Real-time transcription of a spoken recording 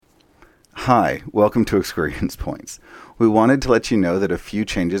Hi, welcome to Experience Points. We wanted to let you know that a few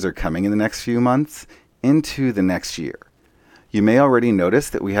changes are coming in the next few months into the next year. You may already notice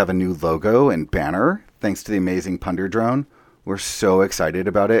that we have a new logo and banner thanks to the amazing Punder drone. We're so excited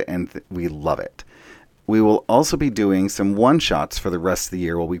about it and we love it. We will also be doing some one-shots for the rest of the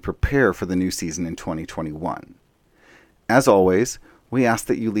year while we prepare for the new season in 2021. As always, we ask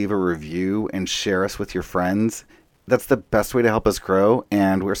that you leave a review and share us with your friends. That's the best way to help us grow,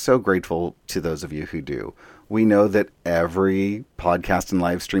 and we're so grateful to those of you who do. We know that every podcast and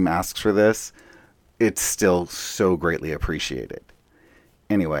live stream asks for this. It's still so greatly appreciated.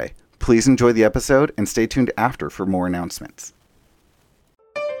 Anyway, please enjoy the episode and stay tuned after for more announcements.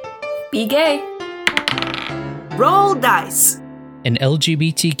 Be gay. Roll dice. An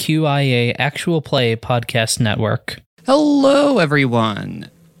LGBTQIA actual play podcast network. Hello, everyone.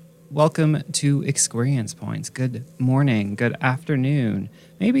 Welcome to Experience Points. Good morning, good afternoon,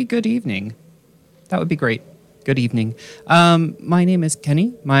 maybe good evening. That would be great. Good evening. My name is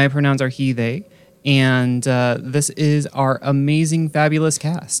Kenny. My pronouns are he, they. And this is our amazing, fabulous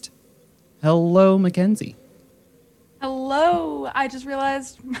cast. Hello, Mackenzie. Hello. I just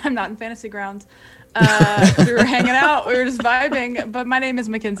realized I'm not in Fantasy Grounds. We were hanging out. We were just vibing. But my name is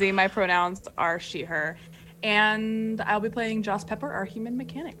Mackenzie. My pronouns are she, her. And I'll be playing Joss Pepper, our human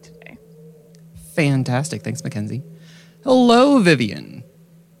mechanic today. Fantastic. Thanks, Mackenzie. Hello, Vivian.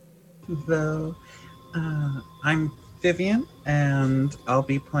 Hello. I'm Vivian, and I'll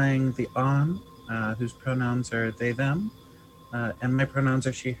be playing the On, whose pronouns are they, them. And my pronouns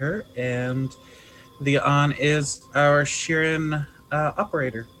are she, her. And the On is our Sheeran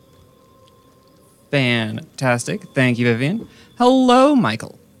operator. Fantastic. Thank you, Vivian. Hello,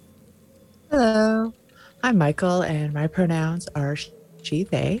 Michael. Hello. I'm Michael, and my pronouns are she,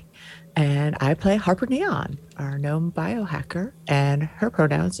 they, and I play Harper Neon, our gnome biohacker, and her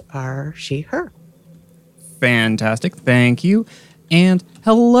pronouns are she, her. Fantastic. Thank you. And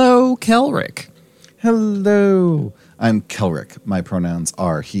hello, Kelrick. Hello. I'm Kelrick. My pronouns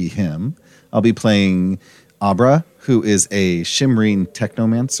are he, him. I'll be playing Abra, who is a Shimrine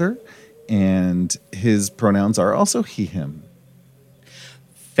technomancer, and his pronouns are also he, him.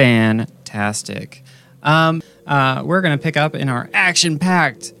 Fantastic. We're going to pick up in our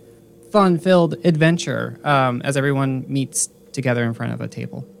action-packed, fun-filled adventure as everyone meets together in front of a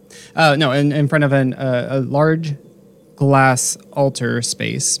table. In front of a large glass altar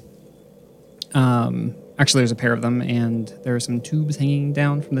space. Actually, there's a pair of them, and there are some tubes hanging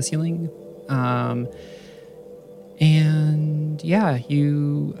down from the ceiling.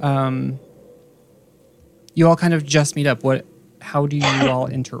 You all kind of just meet up. How do you all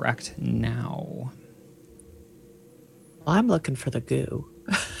interact now? I'm looking for the goo.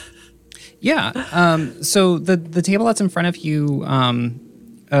 Yeah. So the table that's in front of you,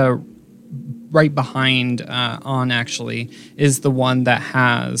 right behind On actually, is the one that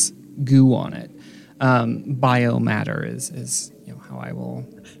has goo on it. Biomatter is how I will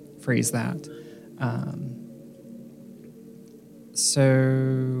phrase that.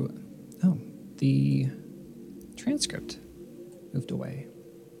 The transcript moved away.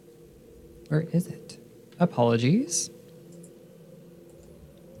 Where is it? Apologies.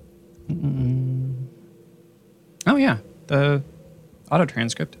 Oh yeah, the auto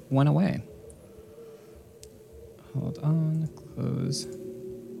transcript went away. Hold on, close.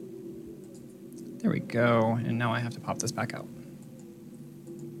 There we go, and now I have to pop this back out.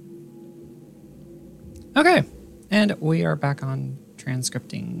 Okay, and we are back on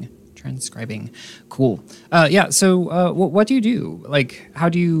transcribing. Cool. So what do you do? Like, how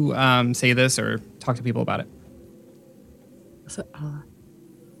do you say this or talk to people about it? So,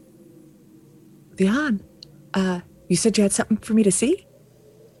 Dion, you said you had something for me to see?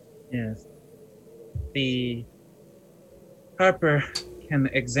 Yes. The Harper can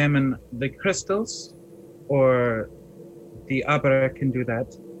examine the crystals, or the Abra can do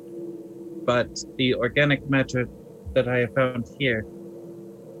that. But the organic matter that I have found here,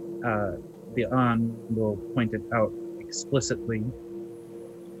 the On will point it out explicitly.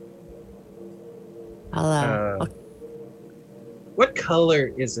 What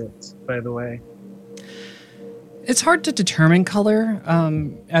color is it, by the way? It's hard to determine color,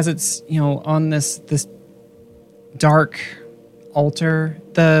 as it's on this dark altar.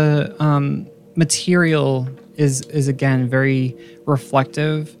 The material is again very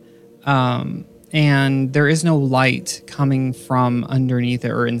reflective, and there is no light coming from underneath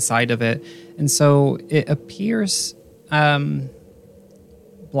it or inside of it, and so it appears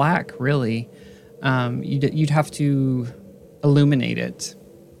black. Really, you'd have to illuminate it.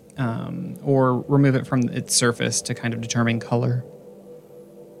 Or remove it from its surface to kind of determine color.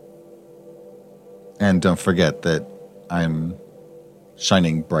 And don't forget that I'm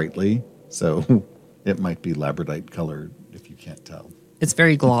shining brightly, so it might be labradorite colored if you can't tell. It's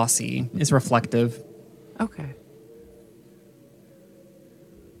very glossy. It's reflective. Okay.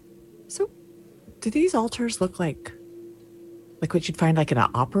 So, do these altars look like what you'd find like in an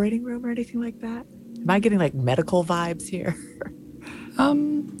operating room or anything like that? Am I getting like medical vibes here?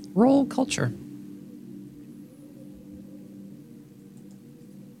 Roll culture.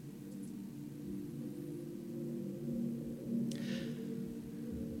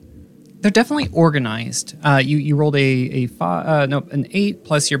 They're definitely organized. You rolled an 8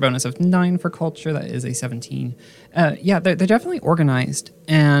 plus your bonus of 9 for culture. That is a 17. Yeah, they're definitely organized,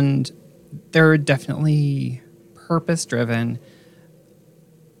 and they're definitely purpose driven.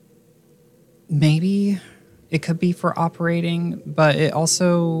 Maybe it could be for operating, but it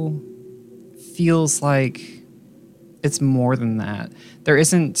also feels like it's more than that. There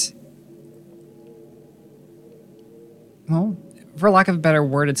isn't. Well, for lack of a better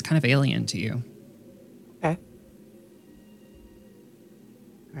word, it's kind of alien to you. Okay.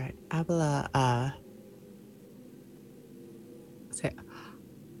 All right. Abla, say,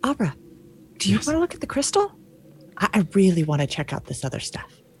 Abra, do you want to look at the crystal? I really want to check out this other stuff.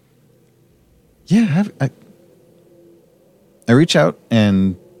 Yeah, I reach out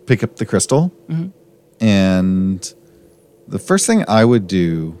and pick up the crystal. Mm-hmm. And the first thing I would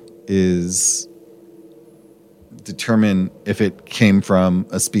do is determine if it came from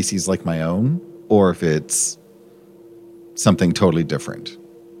a species like my own or if it's something totally different.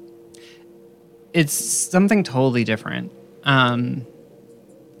 It's something totally different.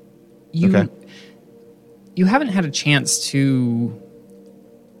 You haven't had a chance to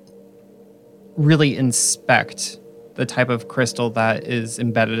really inspect the type of crystal that is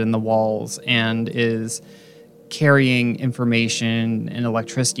embedded in the walls and is carrying information and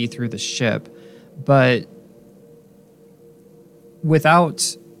electricity through the ship. But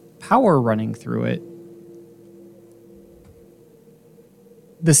without power running through it,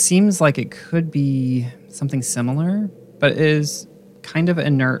 this seems like it could be something similar, but it is kind of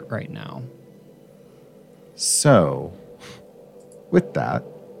inert right now. So, with that,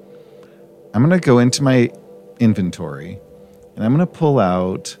 I'm going to go into my inventory and I'm going to pull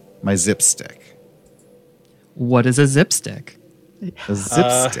out my zip stick. What is a zip stick? A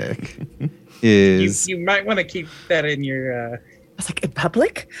zip stick is... You might want to keep that in your... I was like, in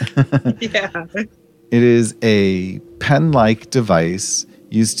public? Yeah. It is a pen-like device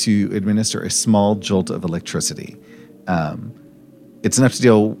used to administer a small jolt of electricity. It's enough to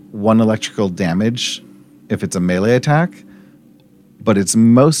deal 1 electrical damage if it's a melee attack, but it's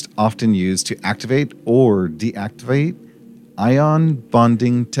most often used to activate or deactivate ion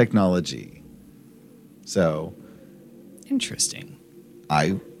bonding technology. So, interesting.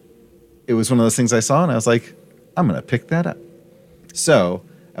 It was one of those things I saw, and I was like, I'm going to pick that up. So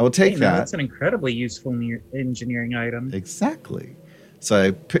I will take that. That's an incredibly useful engineering item. Exactly.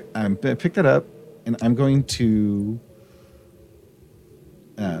 So I picked that up, and I'm going to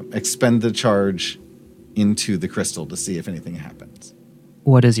expend the charge into the crystal to see if anything happens.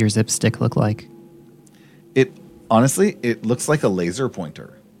 What does your zip stick look like? It honestly, it looks like a laser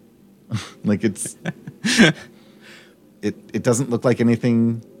pointer. Like it's it doesn't look like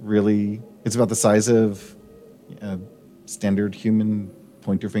anything really. It's about the size of a standard human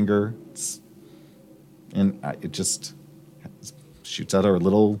pointer finger. It just shoots out a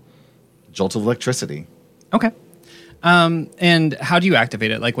little jolt of electricity. Okay. And how do you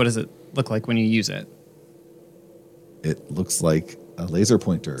activate it? Like, what does it look like when you use it? It looks like a laser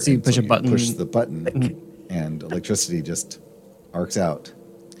pointer. So you push a button. Push the button, and electricity just arcs out.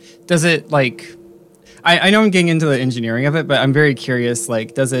 Does it like? I know I'm getting into the engineering of it, but I'm very curious.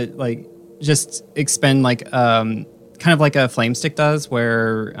 Like, does it like just expend like kind of like a flame stick does,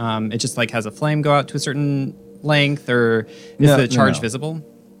 where it just like has a flame go out to a certain length, or is the charge visible?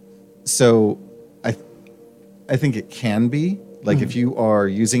 So, I think it can be like if you are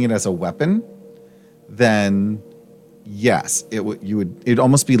using it as a weapon, then yes, it'd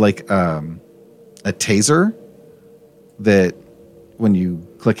almost be like a taser that when you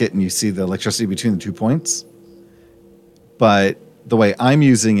click it and you see the electricity between the 2 points. But the way I'm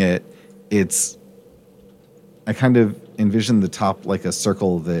using it, I kind of envision the top like a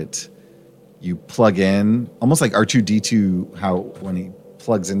circle that you plug in, almost like R2-D2, how when he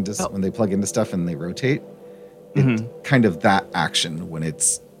plugs into when they plug into stuff and they rotate. It's kind of that action when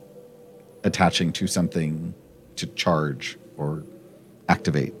it's attaching to something to charge or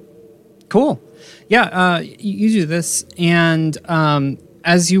activate. Cool. Yeah, you do this, and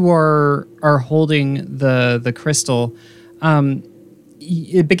as you are holding the crystal,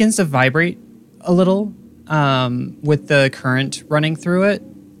 it begins to vibrate a little with the current running through it.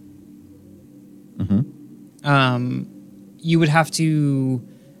 You would have to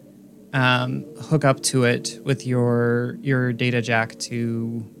hook up to it with your data jack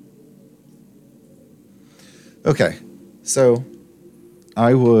to. Okay, so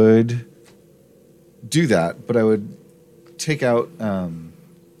I would do that, but I would take out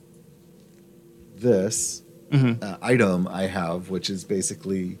this item I have, which is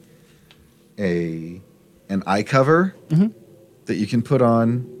basically an eye cover that you can put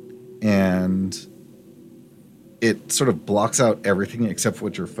on, and it sort of blocks out everything except for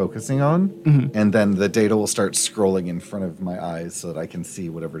what you're focusing on, and then the data will start scrolling in front of my eyes so that I can see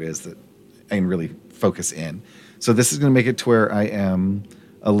whatever it is that I can really focus in. So this is going to make it to where I am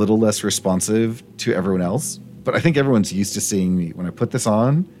a little less responsive to everyone else, but I think everyone's used to seeing me. When I put this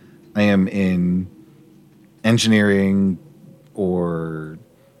on, I am in engineering or,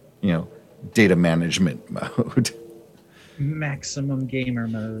 data management mode. Maximum gamer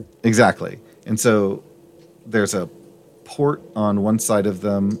mode. Exactly. And so there's a port on one side of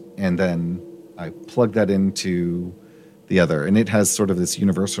them, and then I plug that into the other, and it has sort of this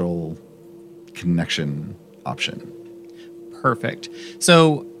universal connection option. Perfect.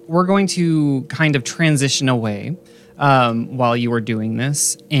 So we're going to kind of transition away while you are doing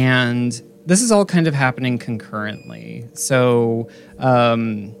this, and this is all kind of happening concurrently. So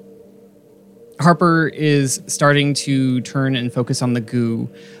Harper is starting to turn and focus on the goo.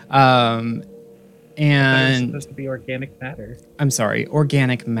 And it's supposed to be organic matter. I'm sorry,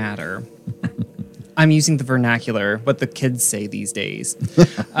 organic matter. I'm using the vernacular, what the kids say these days.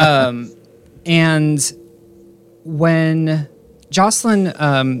 And when Jocelyn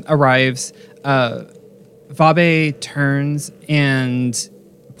arrives, Vabe turns and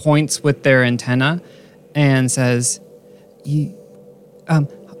points with their antenna and says,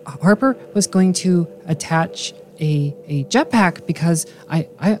 Harper was going to attach a jetpack because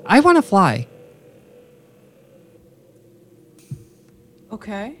I want to fly.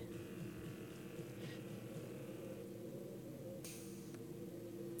 Okay.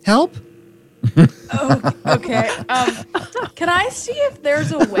 Help? Oh, okay. Can I see if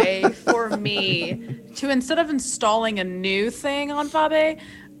there's a way for me to, instead of installing a new thing on Vabe,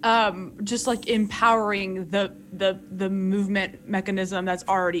 just like empowering the movement mechanism that's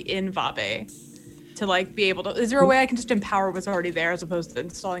already in Vabe to like be able to? Is there a way I can just empower what's already there as opposed to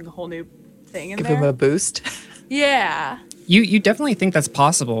installing a whole new thing in Give there? him a boost. Yeah. You definitely think that's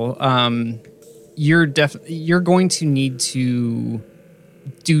possible. You're going to need to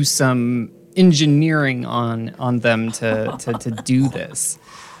do some engineering on them to do this.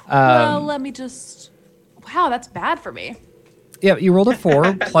 Well, let me just. Wow, that's bad for me. Yeah, you rolled a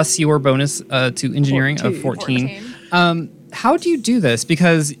 4 plus your bonus to engineering of 14. How do you do this?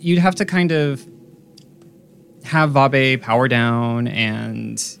 Because you'd have to kind of have Vabe power down,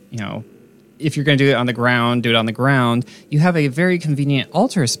 and if you're going to do it on the ground, do it on the ground. You have a very convenient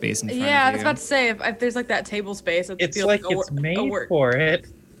altar space in front of you. Yeah, I was about to say if there's like that table space, It's like it's made for it.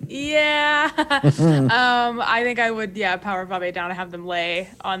 Yeah. I think I would power Vabe down and have them lay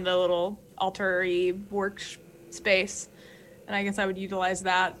on the little altar-y work space. And I guess I would utilize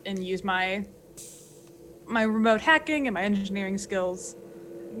that and use my remote hacking and my engineering skills.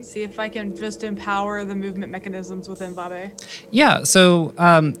 See if I can just empower the movement mechanisms within Vabe. Yeah, so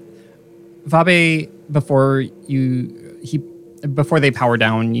Vabe, before they power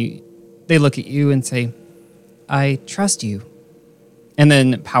down, they look at you and say, "I trust you," and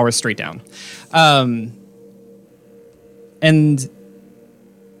then power straight down. And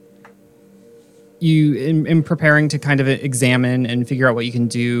you, in preparing to kind of examine and figure out what you can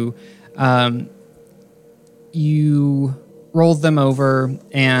do, you roll them over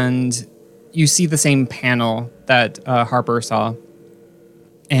and you see the same panel that Harper saw.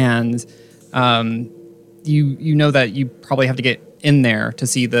 And you know that you probably have to get in there to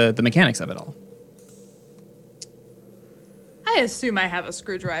see the mechanics of it all. I assume I have a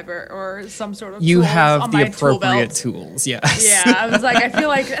screwdriver or some sort of You tools have on the my tool appropriate belt. tools, yes. Yeah, I was like, I feel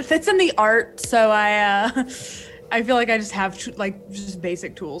like it's in the art, so I feel like I just have just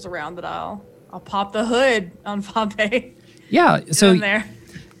basic tools around that I'll pop the hood on Vabe. Yeah, Get so in there.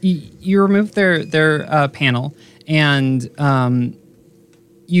 you remove their panel, and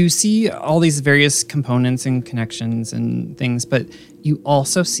you see all these various components and connections and things, but you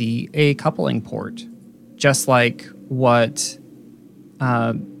also see a coupling port, just like what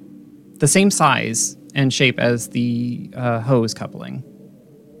the same size and shape as the hose coupling.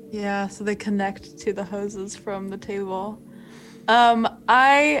 Yeah, so they connect to the hoses from the table.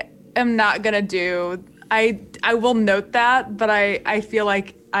 I am not gonna do. I will note that, but I feel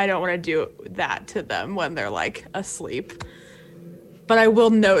like I don't want to do that to them when they're like asleep. But I will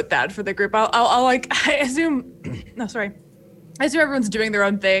note that for the group. I'll like, I assume, no, sorry. I assume everyone's doing their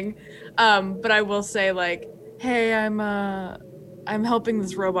own thing. But I will say like, hey, I'm helping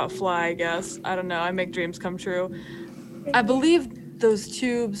this robot fly, I guess. I don't know. I make dreams come true. I believe those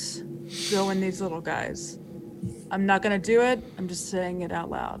tubes go in these little guys. I'm not going to do it. I'm just saying it out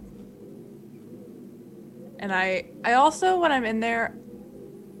loud. And I also, when I'm in there,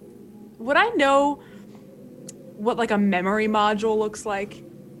 would I know what like a memory module looks like?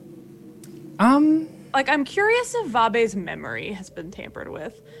 Like, I'm curious if Vabe's memory has been tampered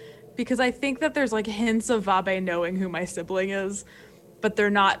with, because I think that there's like hints of Vabe knowing who my sibling is, but they're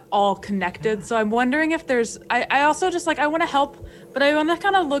not all connected. So I'm wondering if there's, I also just like, I want to help, but I want to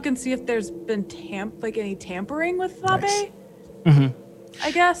kind of look and see if there's been any tampering with Vabe. Nice. Mm-hmm.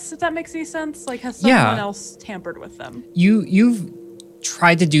 I guess, if that makes any sense. Like, has someone else tampered with them? You've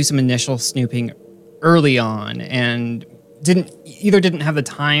tried to do some initial snooping early on and didn't have the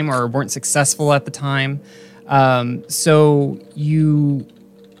time or weren't successful at the time. So you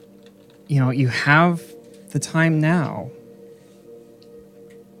have the time now.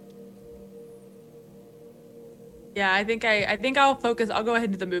 Yeah, I think I'll focus. I'll go ahead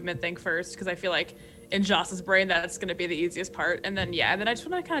and do the movement thing first, because I feel like in Joss's brain that's going to be the easiest part. And then I just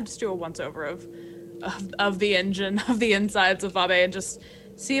want to kind of just do a once over of the engine, of the insides of Vabe, and just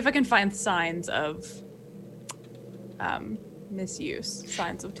see if I can find signs of misuse,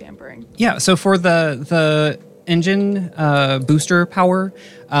 signs of tampering. Yeah, so for the engine booster power,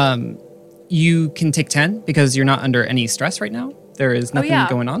 you can take 10 because you're not under any stress right now. There is nothing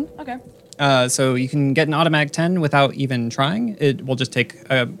going on. Okay. So you can get an automatic 10 without even trying. It will just take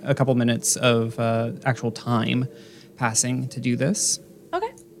a couple minutes of actual time passing to do this. Okay.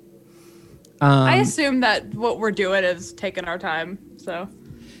 I assume that what we're doing is taking our time, so...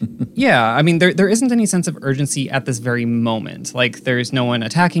 Yeah, I mean, there isn't any sense of urgency at this very moment. Like, there's no one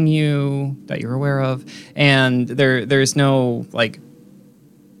attacking you that you're aware of, and there's no, like,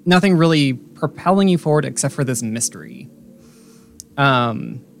 nothing really propelling you forward except for this mystery. Yeah,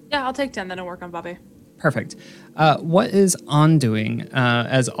 I'll take 10 then and work on Vabe. Perfect. What is On doing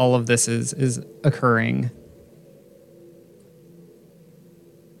as all of this is occurring?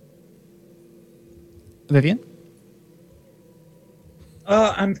 Vivian?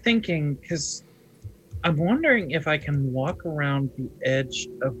 I'm thinking, because I'm wondering if I can walk around the edge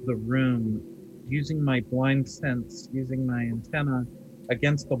of the room using my blind sense, using my antenna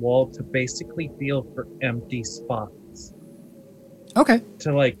against the wall to basically feel for empty spots. Okay.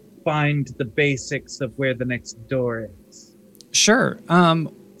 To, like, find the basics of where the next door is. Sure.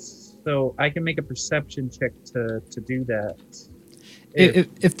 So I can make a perception check to do that.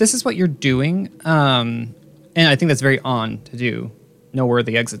 If this is what you're doing, and I think that's very On to do, know where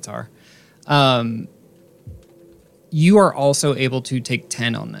the exits are, you are also able to take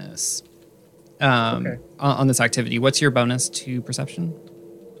 10 on this, on this activity. What's your bonus to perception?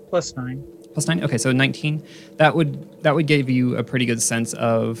 +9. +9? Okay, so 19. That would give you a pretty good sense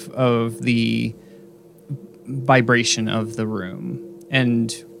of the vibration of the room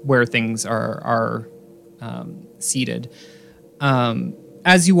and where things are seated.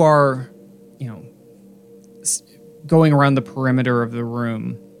 As you are, going around the perimeter of the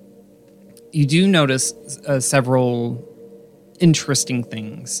room, you do notice several interesting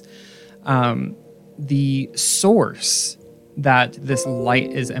things. The source that this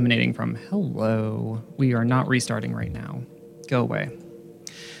light is emanating from. Hello. We are not restarting right now. Go away.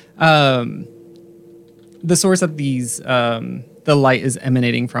 The source that the light is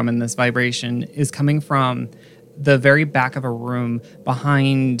emanating from in this vibration is coming from the very back of a room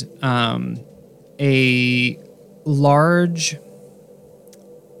behind a large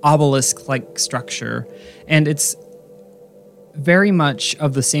obelisk-like structure, and it's very much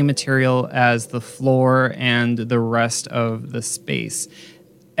of the same material as the floor and the rest of the space.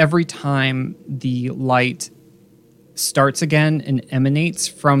 Every time the light starts again and emanates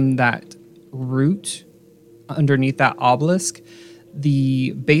from that root underneath that obelisk,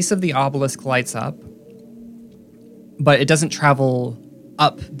 the base of the obelisk lights up, but it doesn't travel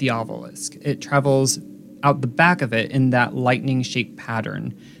up the obelisk. It travels out the back of it in that lightning-shaped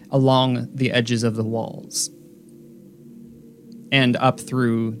pattern along the edges of the walls and up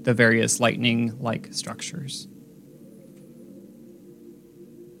through the various lightning-like structures.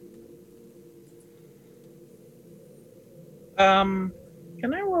 Can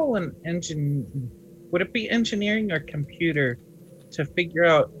I roll an would it be engineering or computer to figure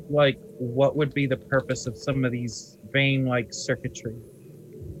out, like, what would be the purpose of some of these vein-like circuitry?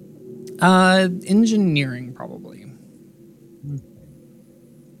 Engineering, probably.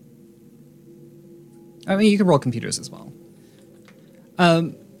 I mean, you can roll computers as well.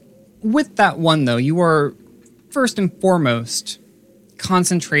 With that one, though, you are first and foremost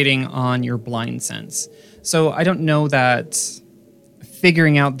concentrating on your blind sense. So I don't know that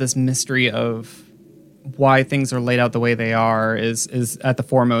figuring out this mystery of why things are laid out the way they are is at the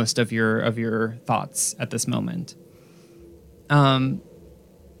foremost of your thoughts at this moment.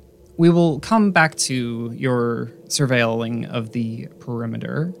 We will come back to your surveilling of the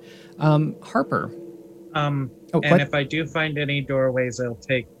perimeter. Harper. If I do find any doorways, I'll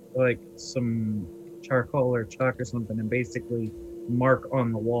take like some charcoal or chalk or something and basically mark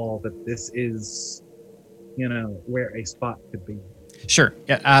on the wall that this is, where a spot could be. Sure.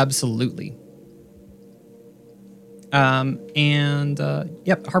 Yeah, absolutely.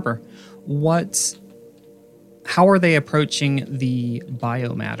 Harper, how are they approaching the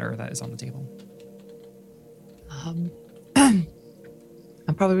biomatter that is on the table? I'm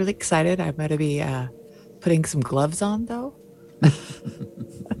probably really excited. I'm going to be putting some gloves on, though.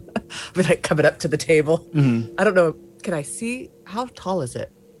 But like coming up to the table. Mm-hmm. I don't know. Can I see? How tall is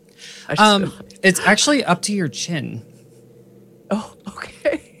it? It's actually up to your chin. Oh,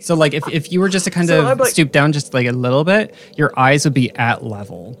 okay. So like if you were just to kind of stoop down just like a little bit, your eyes would be at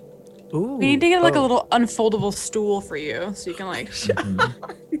level. Ooh. We need to get like a little unfoldable stool for you so you can like.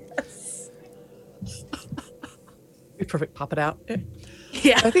 Yes. Be perfect. Pop it out.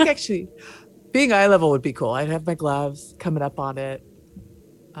 Yeah. I think actually being eye level would be cool. I'd have my gloves coming up on it.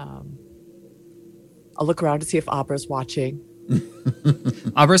 I'll look around to see if Abra's watching.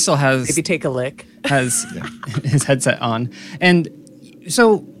 Abra still has maybe take a lick. Has his headset on, and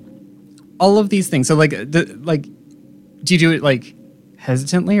so all of these things. So do you do it like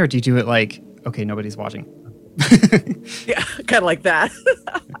hesitantly, or do you do it like okay, nobody's watching? Yeah, kind of like that.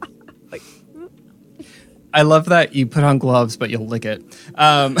 Like, I love that you put on gloves, but you'll lick it.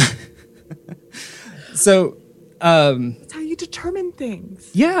 That's how you determine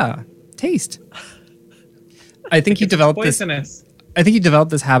things. Yeah, taste. I think you developed poisonous. I think you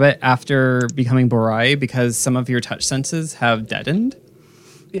developed this habit after becoming Borai because some of your touch senses have deadened.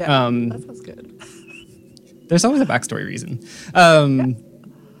 Yeah, that sounds good. There's always a backstory reason.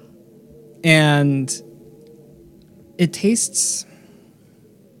 And it tastes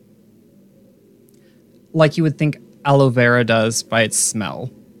like you would think aloe vera does by its smell.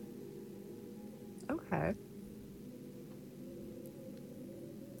 Okay.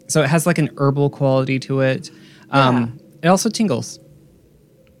 So it has like an herbal quality to it. It also tingles.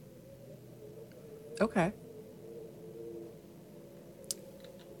 Okay.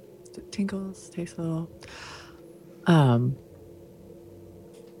 Tingles, tastes a little.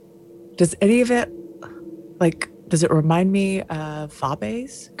 Does any of it, does it remind me of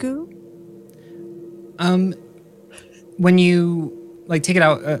Vabe's goo? When you take it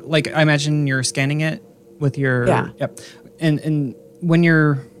out, I imagine you're scanning it with your Yep. And when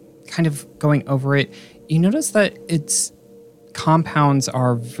you're kind of going over it, you notice that its compounds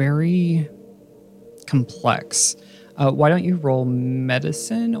are very complex. Why don't you roll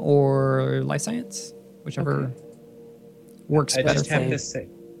medicine or life science, whichever works better. I just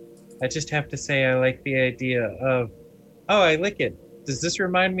have to say I like the idea of, oh, I lick it. Does this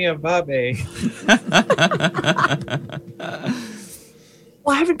remind me of Vabe?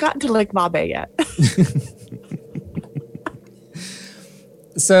 Well, I haven't gotten to like Vabe yet.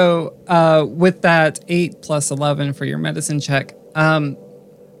 So with that 8 plus 11 for your medicine check,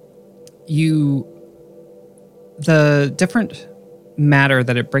 the different matter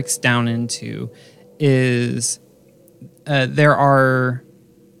that it breaks down into is there are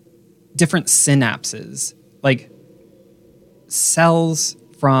different synapses, like cells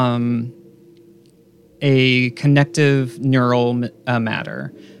from a connective neural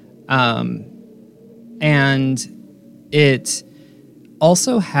matter. And it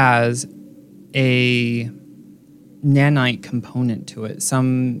also has a nanite component to it,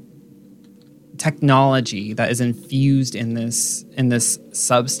 some technology that is infused in this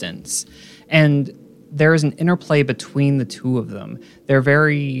substance. And there is an interplay between the two of them. They're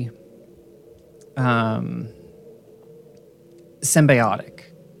very symbiotic,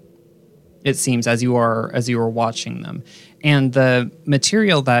 it seems, as you are watching them. And the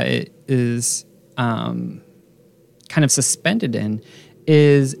material that it is kind of suspended in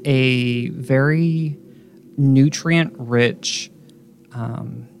is a very nutrient-rich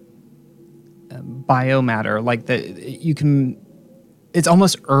biomatter. It's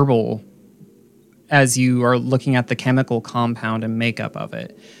almost herbal as you are looking at the chemical compound and makeup of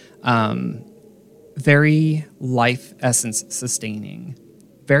it. Very life essence sustaining,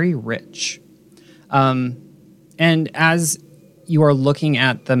 very rich. And as you are looking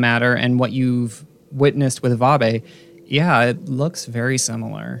at the matter and what you've witnessed with Vabe, yeah, it looks very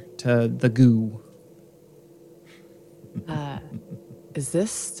similar to the goo. Is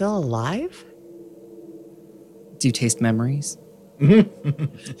this still alive? Do you taste memories?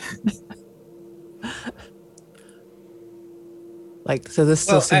 Like, so this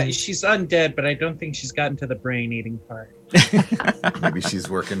still seems... she's undead, but I don't think she's gotten to the brain eating part. Maybe she's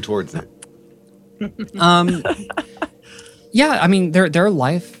working towards it. Yeah, I mean, there are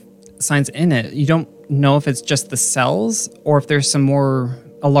life signs in it. You don't know if it's just the cells or if there's a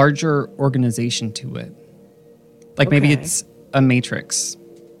larger organization to it. Like maybe it's a matrix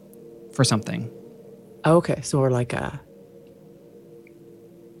for something. Okay, so we're like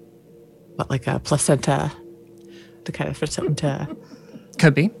like a placenta to kind of fit something to...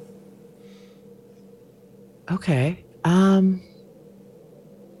 Could be. Okay. Trying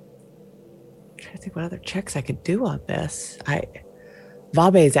to think what other checks I could do on this.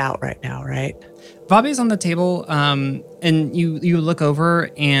 Vabe's out right now, right? Vabe's on the table, and you look over,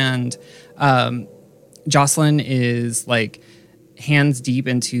 and Jocelyn is like hands deep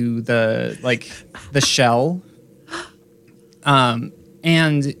into the shell,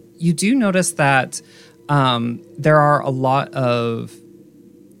 and you do notice that there are a lot of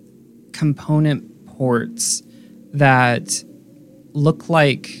component ports that look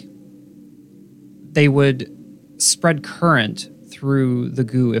like they would spread current through the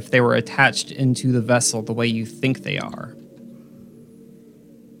goo if they were attached into the vessel the way you think they are.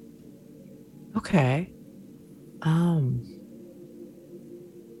 Okay.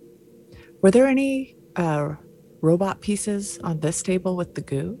 Were there any robot pieces on this table with the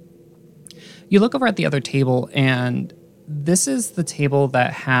goo? You look over at the other table, and this is the table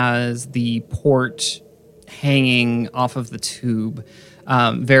that has the port hanging off of the tube,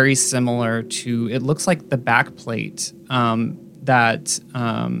 very similar to, it looks like the back plate that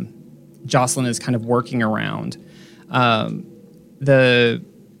Jocelyn is kind of working around. On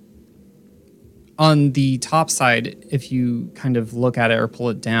the top side, if you kind of look at it or pull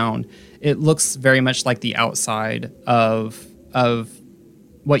it down, it looks very much like the outside of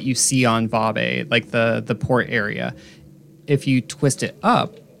what you see on Vabe, like the port area. If you twist it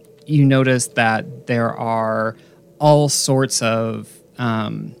up, you notice that there are all sorts of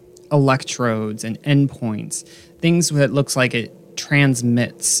electrodes and endpoints, things that looks like it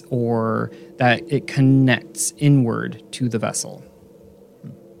transmits or that it connects inward to the vessel.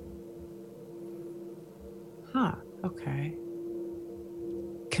 Huh, okay.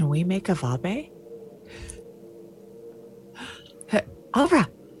 Can we make a Vabe? Hey, Abra!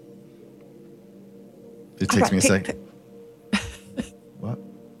 It takes me a sec.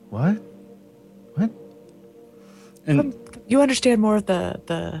 What? And you understand more of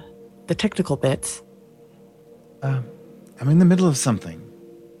the technical bits. I'm in the middle of something.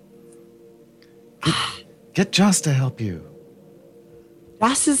 Get Joss to help you.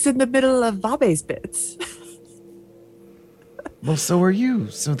 Joss is in the middle of Vabe's bits. Well, so are you,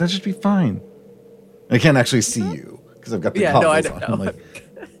 so that should be fine. I can't actually see you because I've got the goggles I don't on. know.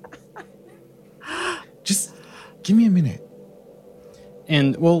 Just give me a minute.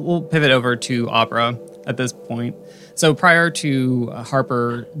 And we'll pivot over to Opera at this point. So prior to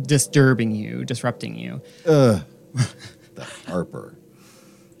Harper disrupting you, The Harper.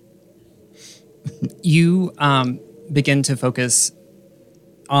 you begin to focus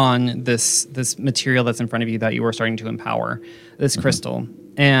on this material that's in front of you that you were starting to empower, this crystal,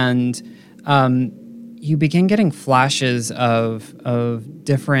 and you begin getting flashes of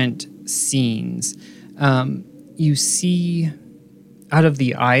different scenes. You see out of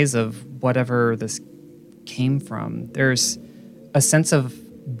the eyes of whatever this came from, there's a sense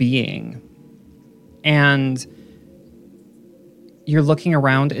of being. And you're looking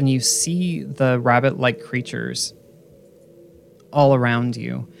around and you see the rabbit-like creatures all around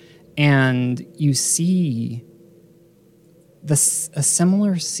you. And you see a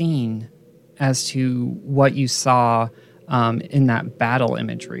similar scene as to what you saw in that battle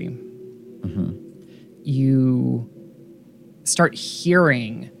imagery. Mm-hmm. You start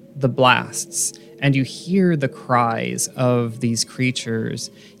hearing the blasts and you hear the cries of these creatures.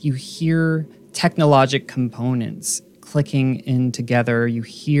 You hear technologic components clicking in together. You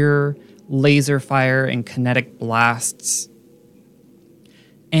hear laser fire and kinetic blasts.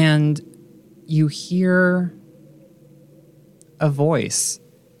 And you hear a voice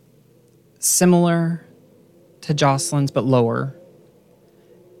similar to Jocelyn's but lower.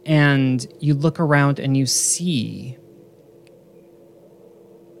 And you look around and you see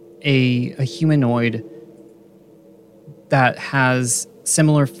a humanoid that has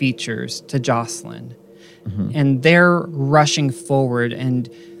similar features to Jocelyn. Mm-hmm. And they're rushing forward, and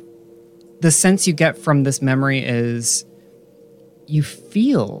the sense you get from this memory is you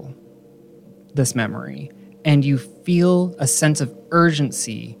feel this memory, and you feel a sense of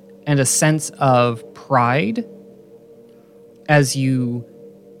urgency and a sense of pride as you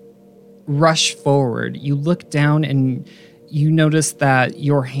rush forward. You look down and you notice that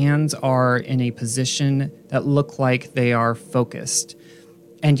your hands are in a position that look like they are focused,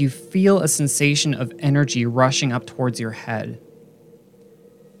 and you feel a sensation of energy rushing up towards your head.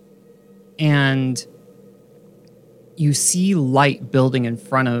 And you see light building in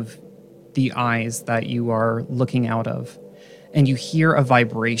front of the eyes that you are looking out of, and you hear a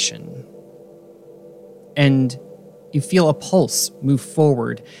vibration. And you feel a pulse move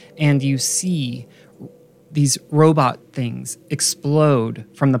forward, and you see these robot things explode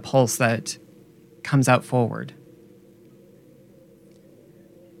from the pulse that comes out forward.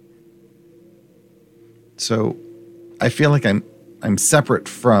 So I feel like I'm separate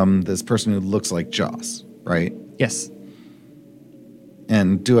from this person who looks like Joss, right? Yes.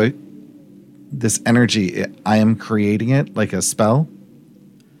 And this energy, I am creating it like a spell?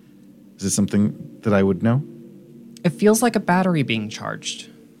 Is this something that I would know? It feels like a battery being charged.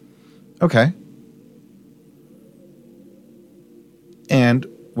 Okay. And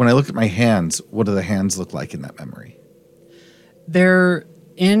when I look at my hands, what do the hands look like in that memory? They're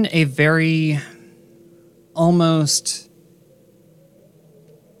in a very almost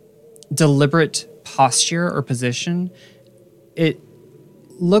deliberate posture or position. It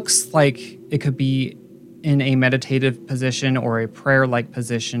looks like it could be in a meditative position or a prayer-like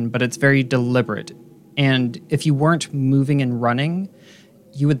position, but it's very deliberate. And if you weren't moving and running,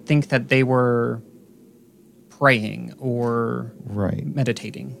 you would think that they were praying or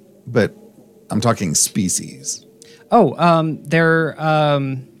meditating. But I'm talking species. Oh, they're...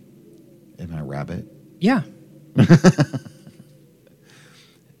 Am I a rabbit? Yeah.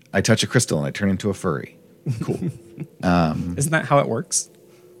 I touch a crystal and I turn into a furry. Cool. Isn't that how it works?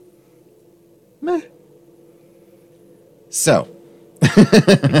 Meh. So,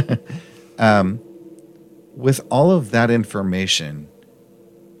 with all of that information,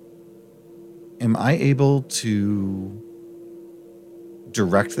 am I able to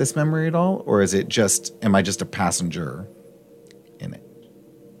direct this memory at all? Or is it just, am I just a passenger in it?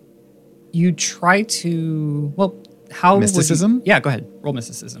 You try to, well, how Mysticism? Yeah, go ahead. Roll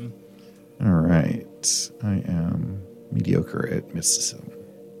mysticism. All right. I am mediocre at mysticism.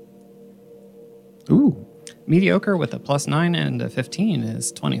 Ooh. Mediocre with a +9 and a 15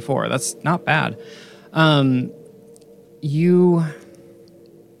 is 24. That's not bad. You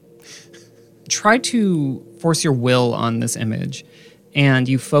try to force your will on this image, and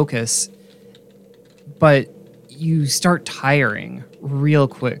you focus, but you start tiring real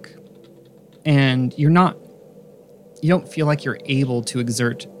quick, and you don't feel like you're able to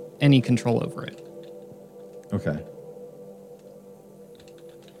exert any control over it. Okay.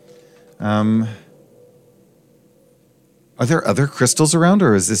 Are there other crystals around,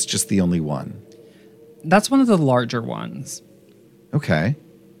 or is this just the only one? That's one of the larger ones. Okay.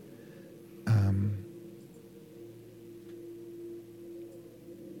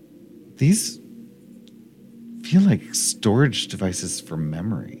 These feel like storage devices for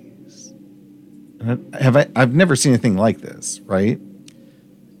memories. I've never seen anything like this, right?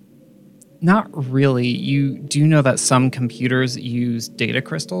 Not really. You do know that some computers use data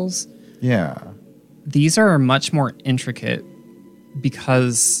crystals. Yeah. These are much more intricate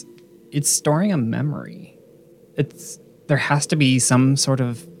because it's storing a memory. There has to be some sort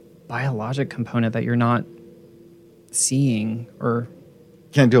of biologic component that you're not seeing or...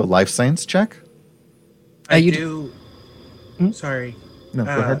 Can I do a life science check? I do. Sorry. No,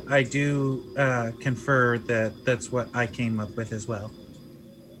 go ahead. I do confer that that's what I came up with as well.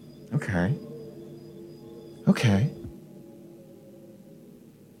 Okay.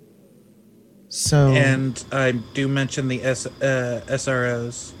 So... And I do mention the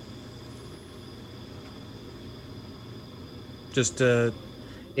SROs. Just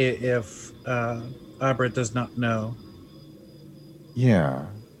if Abra does not know. Yeah.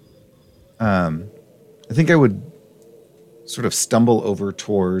 I think I would sort of stumble over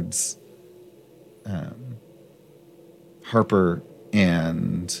towards Harper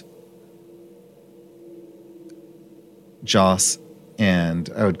and Joss, and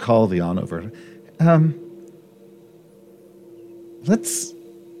I would call the on over. Let's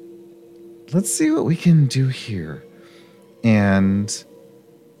see what we can do here. And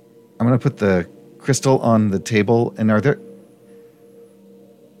I'm going to put the crystal on the table. And are there...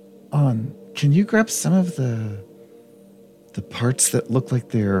 can you grab some of the parts that look like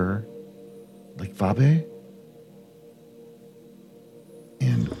they're like Vabe?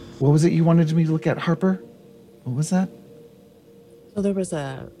 And What was it you wanted me to look at, Harper? What was that? So there was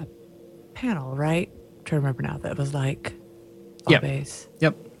a panel, right? I'm trying to remember now. That was like Yep. Vabe's.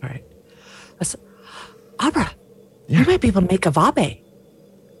 Yep. All right. Abra, Yeah. you might be able to make a Vabe.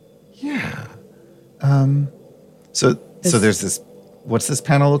 Yeah. So there's this. What's this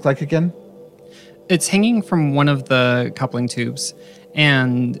panel look like again? It's hanging from one of the coupling tubes,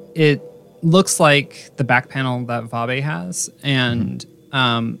 and it looks like the back panel that Vabe has. And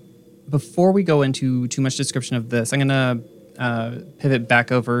before we go into too much description of this, I'm going to pivot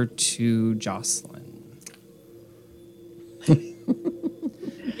back over to Jocelyn.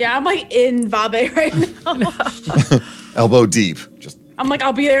 Yeah, I'm like in Vabe right now. Elbow deep. Just I'm like,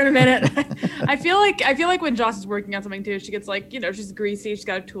 I'll be there in a minute. I feel like when Joss is working on something too, she gets like, she's greasy, she's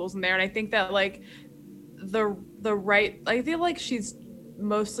got tools in there, and I think that like the right, I feel like she's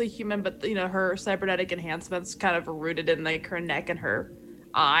mostly human, but her cybernetic enhancements kind of rooted in like her neck and her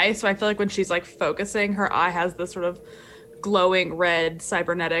eye. So I feel like when she's like focusing, her eye has this sort of glowing red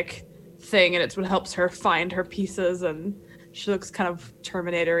cybernetic thing, and it's what helps her find her pieces, and she looks kind of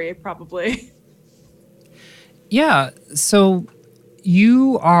Terminator-y probably. Yeah, so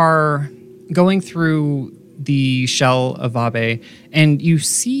you are going through the shell of Vabe, and you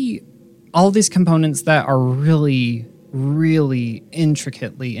see all these components that are really, really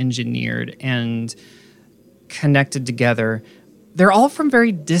intricately engineered and connected together. They're all from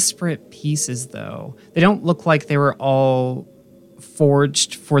very disparate pieces, though. They don't look like they were all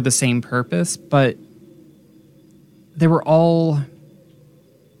forged for the same purpose, but they were all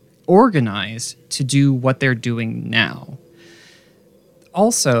organized to do what they're doing now.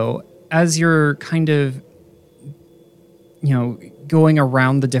 Also, as you're kind of, going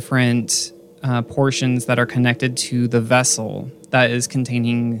around the different portions that are connected to the vessel that is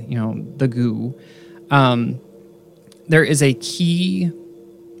containing, the goo, there is a key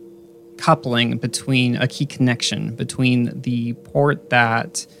coupling between a key connection between the port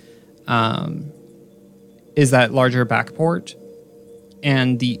that is that larger back port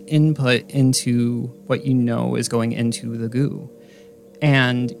and the input into what is going into the goo.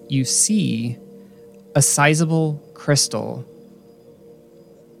 And you see a sizable crystal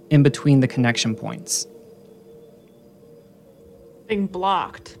in between the connection points. Being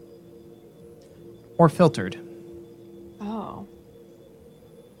blocked. Or filtered. Oh.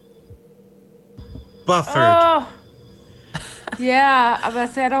 Buffered. Oh. Yeah, I was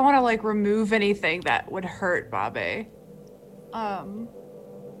gonna say I don't want to like remove anything that would hurt Vabe. But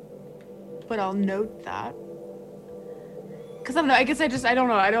I'll note that. Cause I don't know. I guess I don't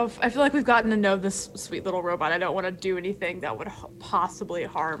know. I feel like we've gotten to know this sweet little robot. I don't want to do anything that would possibly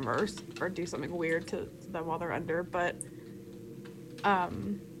harm or do something weird to them while they're under. But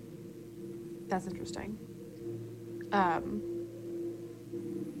that's interesting.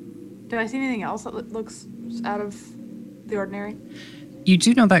 Did I see anything else that looks out of the ordinary? You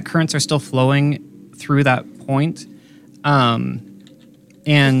do know that currents are still flowing through that point.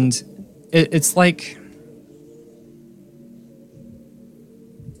 And it's like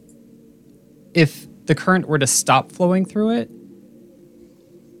if the current were to stop flowing through it,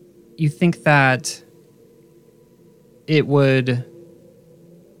 you think that it would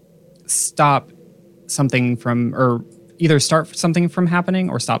stop something from, or either start something from happening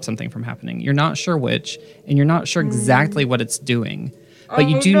or stop something from happening. You're not sure which, and you're not sure exactly what it's doing. But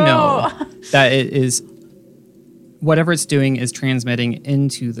you do know that it is, whatever it's doing is transmitting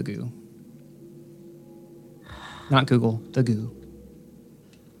into the goo. Not Google, the goo.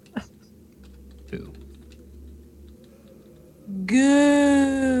 Goo.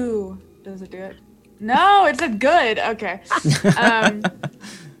 Goo. Does it do it? No, it said good. Okay.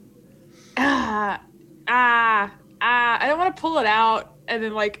 I don't want to pull it out and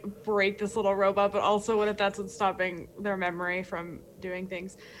then like break this little robot, but also what if that's what's stopping their memory from doing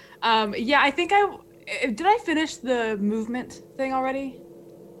things? Yeah, I think did I finish the movement thing already?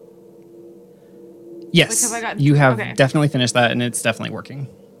 Yes, you have definitely finished that, and it's definitely working.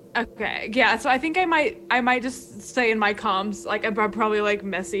 Okay, yeah. So I think I might just stay in my comms. Like I'm probably like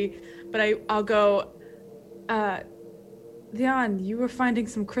messy, but I'll go. Leon, you were finding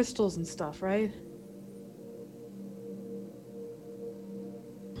some crystals and stuff, right?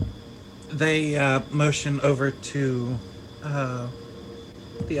 They motion over to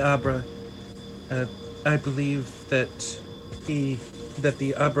the Abra. I believe that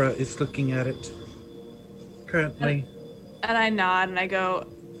the Abra is looking at it currently. And I nod and I go,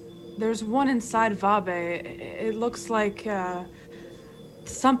 there's one inside Vabe. It looks like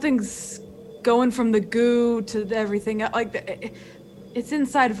something's going from the goo to everything. Like it's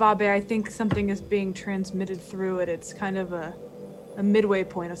inside Vabe. I think something is being transmitted through it. It's kind of midway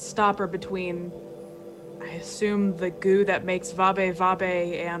point, a stopper between, I assume, the goo that makes Vabe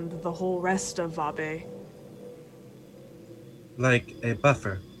Vabe and the whole rest of Vabe. Like a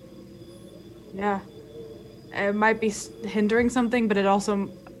buffer. Yeah. It might be hindering something, but it also...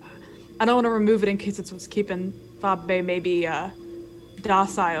 I don't want to remove it in case it's what's keeping Vabe maybe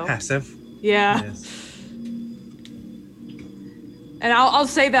docile. Passive. Yeah. Yes. And I'll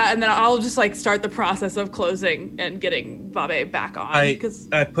say that, and then I'll just like start the process of closing and getting Vabe back on.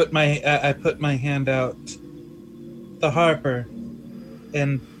 I put my hand out. The Harper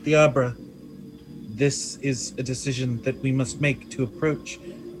and the Abra. This is a decision that we must make to approach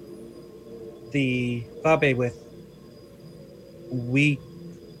the Vabe with. We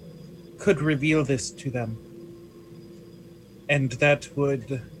could reveal this to them, and that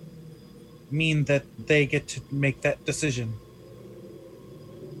would mean that they get to make that decision.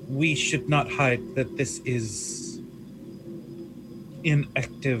 We should not hide that this is in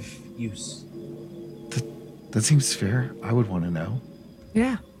active use. That seems fair. I would want to know.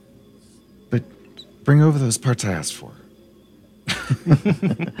 Yeah. But bring over those parts I asked for.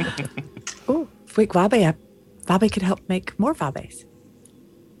 Oh, if we Vabe, Vabe could help make more Vabes.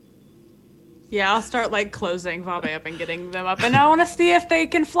 Yeah, I'll start like closing Vabe up and getting them up, and I want to see if they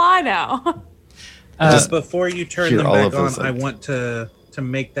can fly now. Just before you turn hear them all back of those, on, I like- want to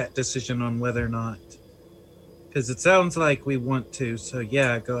make that decision on whether or not. Because it sounds like we want to, so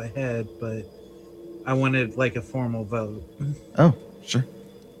yeah, go ahead, but I wanted like a formal vote. Oh, sure.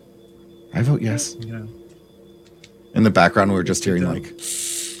 I vote yes. You know. In the background, we're just hearing like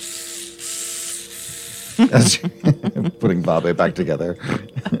as putting Vabe back together.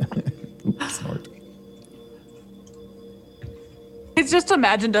 Oops, snort. It's just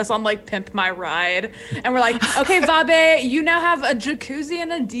imagined us on like Pimp My Ride, and we're like, okay, Vabe, you now have a jacuzzi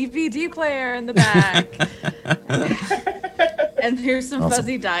and a DVD player in the back. And here's some Awesome.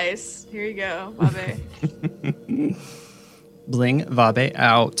 fuzzy dice. Here you go, Vabe. Bling Vabe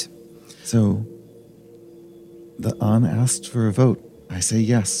out. So, the An asked for a vote. I say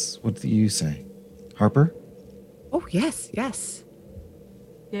yes. What do you say? Harper? Oh, yes, yes.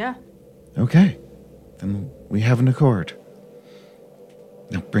 Yeah. Okay. Then we have an accord.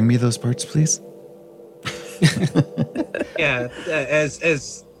 Now bring me those parts, please. Yeah,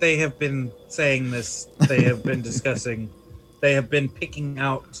 as they have been saying this, they have been discussing, they have been picking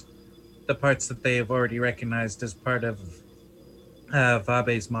out the parts that they have already recognized as part of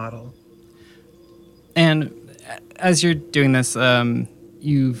Vabe's model. And as you're doing this,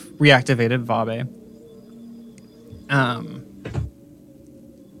 you've reactivated Vabe.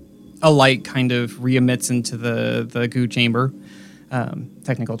 A light kind of re-emits into the goo chamber,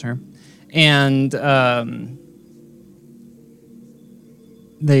 technical term. And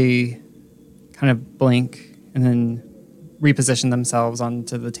they kind of blink and then reposition themselves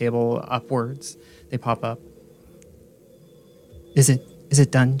onto the table upwards. They pop up. Is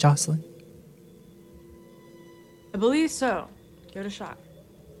it done, Jocelyn? I believe so. Give it a shot.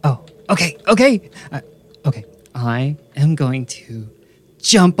 Oh, okay. Okay. I am going to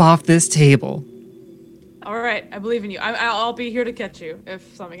jump off this table. All right, I believe in you. I'll be here to catch you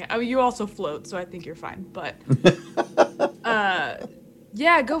if something. I mean, you also float, so I think you're fine. But,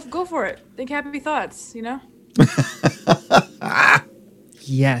 yeah, go for it. Think happy thoughts. You know.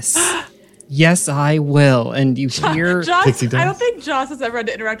 Yes. Yes, I will. And you hear Joss, Pixie I don't dance. think Joss has ever had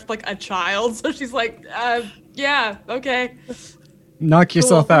to interact with like a child, so she's like, yeah, okay. knock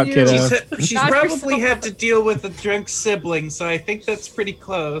yourself Cool for out, you. kiddo. She's Knock probably yourself had to deal with a drunk sibling, so I think that's pretty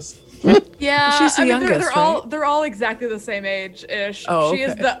close. Yeah, She's the I mean, youngest, they're all exactly the same age ish. Oh, She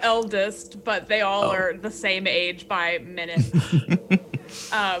is okay. the eldest, but they all are the same age by minutes.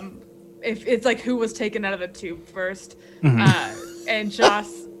 If it's like who was taken out of the tube first, and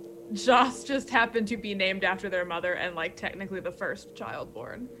Joss just happened to be named after their mother and like technically the first child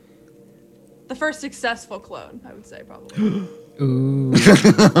born. The first successful clone, I would say, probably. Ooh.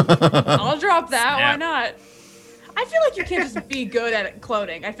 I'll drop that. Why Snap. not? I feel like you can't just be good at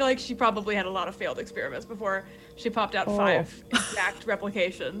cloning. I feel like she probably had a lot of failed experiments before she popped out 5 exact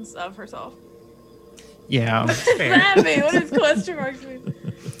replications of herself. Yeah. What does that mean? What does question marks mean?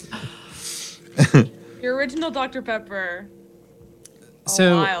 Your original Dr. Pepper. A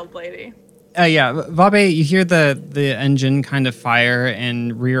So- wild lady. Yeah, Vabe, you hear the engine kind of fire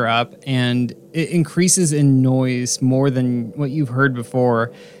and rear up, and it increases in noise more than what you've heard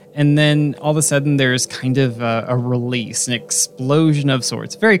before. And then all of a sudden, there's kind of a release, an explosion of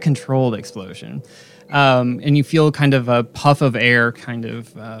sorts, very controlled explosion. And you feel kind of a puff of air kind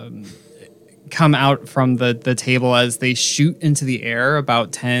of come out from the table as they shoot into the air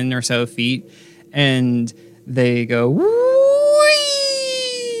about 10 or so feet. And they go, "Whee!"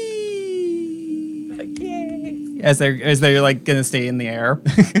 as they're like gonna stay in the air.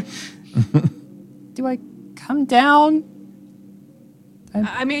 Do I come down?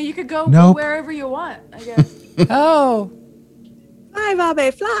 I mean, you could go Nope. wherever you want, I guess. Oh, Fly,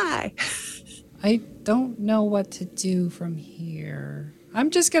 Vabe, fly. I don't know what to do from here. I'm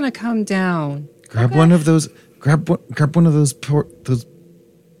just gonna come down. Grab one of those. Grab one of those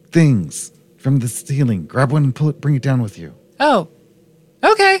things from the ceiling. Grab one and pull it. Bring it down with you. Oh,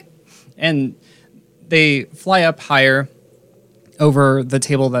 okay. And they fly up higher over the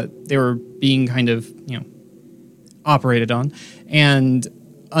table that they were being kind of, operated on, and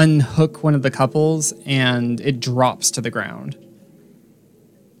unhook one of the couples, and it drops to the ground.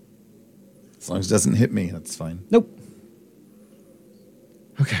 As long as it doesn't hit me, that's fine. Nope.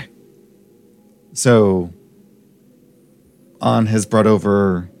 Okay. So, An has brought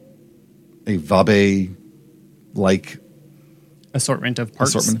over a Vabe-like Assortment of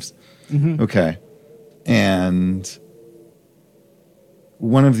parts. assortment. Okay. And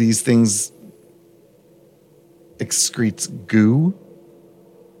one of these things excretes goo.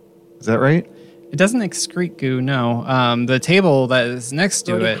 Is that right? It doesn't excrete goo, no. The table that is next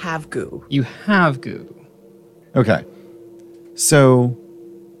to You it, already have goo. you have goo. Okay. So,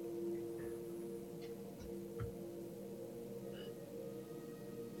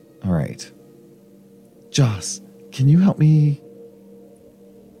 all right. Joss, can you help me?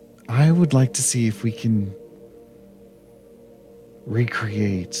 I would like to see if we can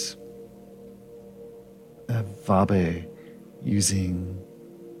recreate a Vabe using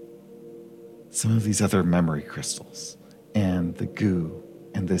some of these other memory crystals and the goo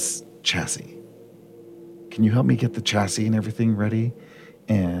and this chassis. Can you help me get the chassis and everything ready?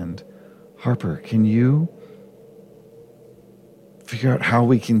 And Harper, can you figure out how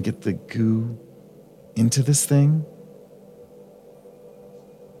we can get the goo into this thing?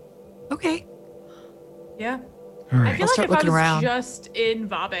 Okay. Yeah. All I right. feel I'll like start if I looking was around. just in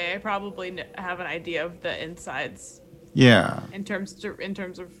Vabe, I probably have an idea of the insides Yeah. in terms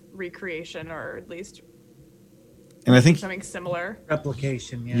of recreation, or at least And I think something similar.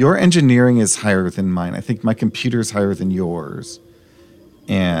 Replication, yeah. your engineering is higher than mine. I think my computer's higher than yours.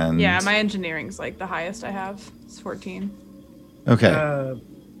 And Yeah, my engineering's like the highest I have. It's 14. okay.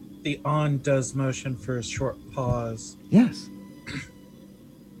 The on does motion for a short pause. Yes.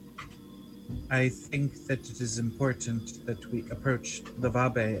 I think that it is important that we approach the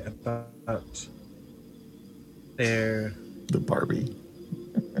Vabe about their The Barbie.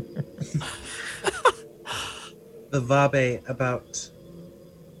 the Vabe about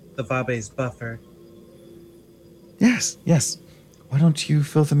the Vabe's buffer. Yes, yes. Why don't you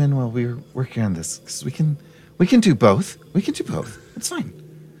fill them in while we're working on this? Because we can do both. We can do both. It's fine.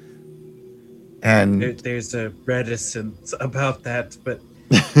 And There's a reticence about that, but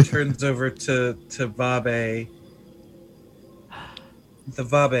turns over to Vabe. The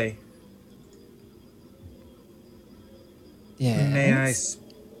Vabe, Yeah.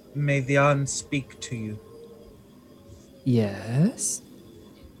 may the on speak to you. Yes.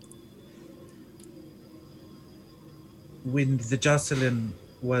 When the Jocelyn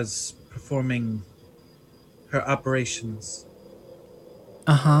was performing her operations,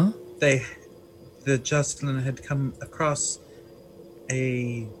 Uh-huh. the Jocelyn had come across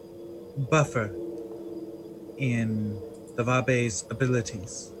a buffer in the Vabe's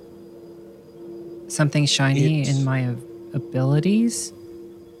abilities. Something shiny It- in my abilities?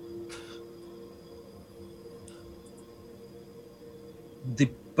 The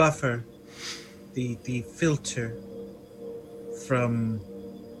buffer, the filter from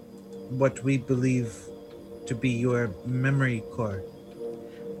what we believe to be your memory core,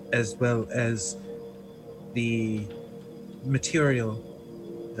 as well as the material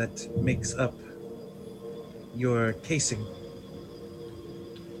that makes up your casing,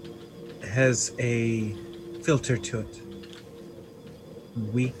 has a filter to it.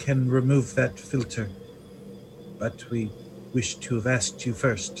 We can remove that filter, but we wish to have asked you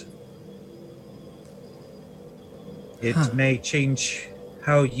first. It Huh. may change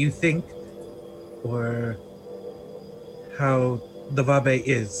how you think or how the Vabe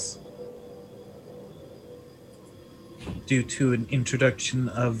is due to an introduction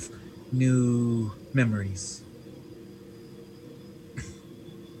of new memories.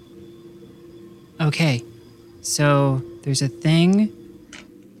 Okay. So there's a thing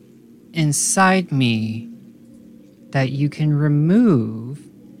inside me that you can remove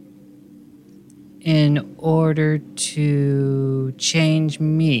in order to change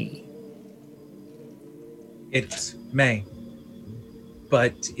me. It may,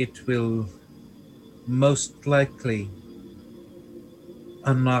 but it will most likely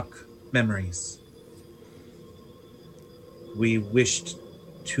unlock memories. we wished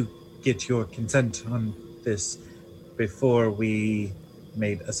to get your consent on this before we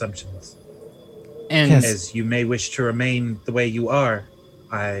made assumptions. And Yes. As you may wish to remain the way you are,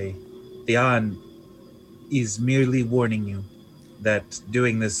 Theon is merely warning you that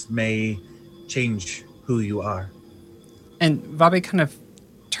doing this may change who you are. And Vabe kind of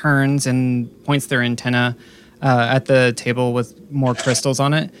turns and points their antenna at the table with more crystals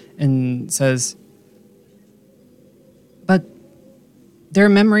on it and says, "But there are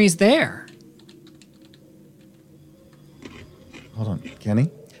memories there." Hold on. Kenny?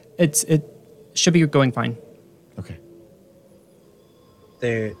 It should be going fine. Okay.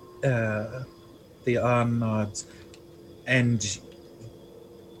 Theon nods, and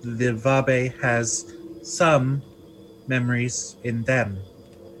the Vabe has some memories in them.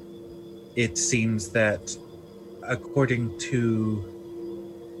 It seems that, according to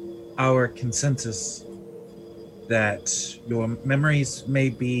our consensus, that your memories may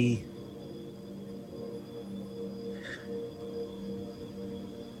be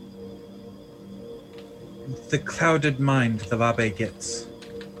the clouded mind the Vabe gets,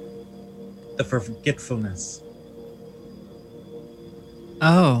 the forgetfulness.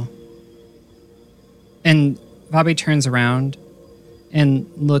 Oh. And Vabe turns around and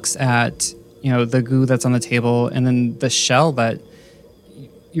looks at, the goo that's on the table and then the shell that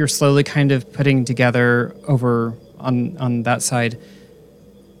you're slowly kind of putting together over on that side,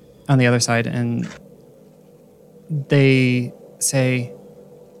 on the other side. And they say,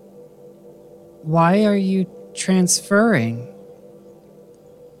 "Why are you transferring?"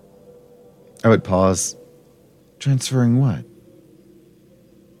 I would pause. Transferring what?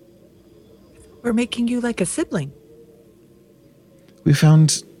 We're making you like a sibling. We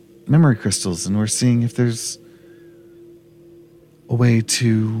found memory crystals and we're seeing if there's a way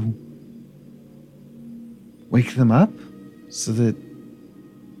to wake them up so that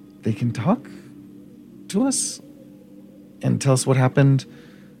they can talk to us and tell us what happened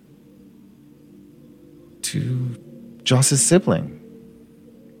to Joss's sibling.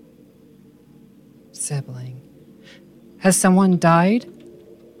 Sibling. Has someone died?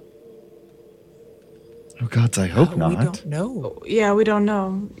 Oh gods, I hope Oh, not. We don't know. Yeah, we don't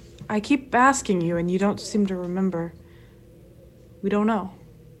know. I keep asking you, and you don't seem to remember. We don't know.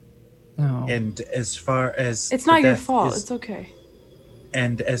 No. And as far as It's the not your death fault. is- It's okay.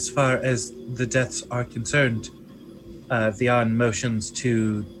 And as far as the deaths are concerned, Theon motions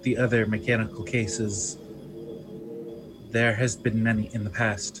to the other mechanical cases. There has been many in the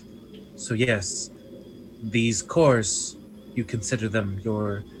past. So yes, these cores, you consider them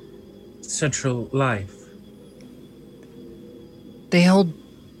your central life. They hold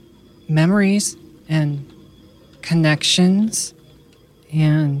memories and connections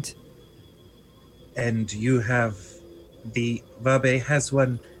and And you have, the Vabe has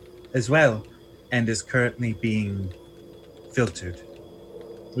one as well, and is currently being filtered,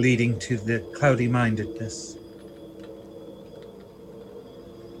 leading to the cloudy mindedness.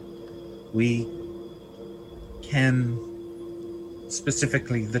 We can,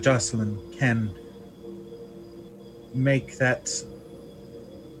 specifically the Jocelyn, can make that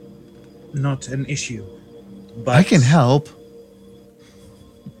not an issue. But I can help.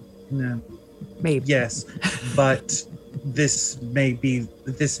 No. Maybe. Yes, but this may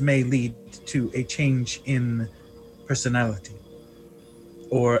lead to a change in personality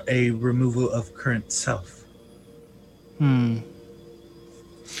or a removal of current self. well,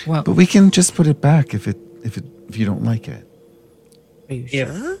 But we can just put it back if you don't like it. Are you If-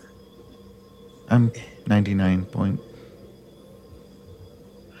 sure? I'm 99 point.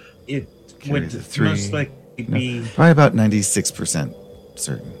 It Carry would the three. most likely No, be probably about 96%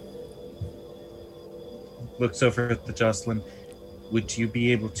 certain. looks over at the Jocelyn. Would you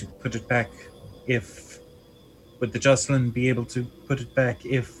be able to put it back would the Jocelyn be able to put it back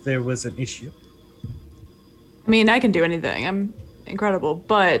if there was an issue? I mean, I can do anything. I'm incredible,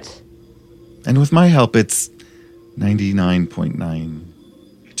 but And with my help, it's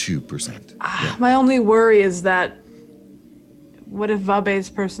 99.92%. Yeah. my only worry is that what if Vabe's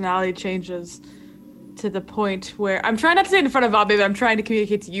personality changes to the point where I'm trying not to say it in front of Vabe, but I'm trying to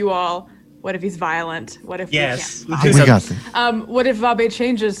communicate to you all. What if he's violent? What if Yes. we can't? We got this. What if Vabe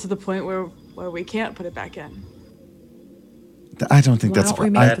changes to the point where we can't put it back in? I don't think Why that's a don't we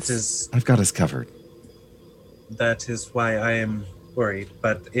problem. make That is I've got us covered. That is why I am worried.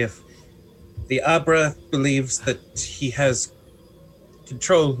 But if the Abra believes that he has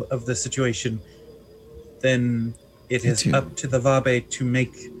control of the situation, then it Me is too. up to the Vabe to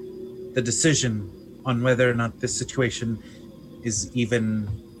make the decision on whether or not this situation is even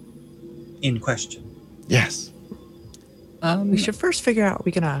in question. Yes. We should first figure out, are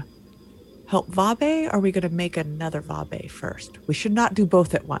we going to help Vabe or are we going to make another Vabe first? We should not do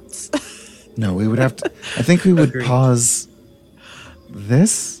both at once. No, we would have to. I think we would Agreed. pause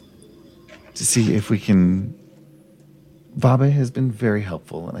this to see if we can. Vabe has been very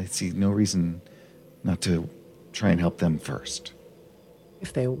helpful, and I see no reason not to try and help them first.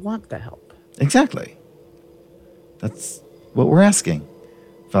 If they want the help. Exactly. That's what we're asking.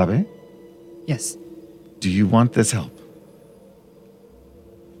 Vabe, Yes. do you want this help?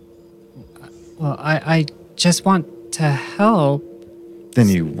 Well, I just want to help. Then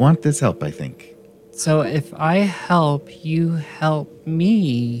you want this help, I think. So if I help, you help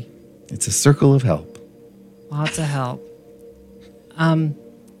me. It's a circle of help. Lots of help.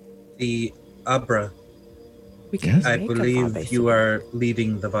 The Abra, We can Yes. I make a believe Vabe you are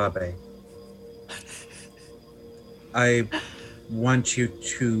leading the Vabe. I want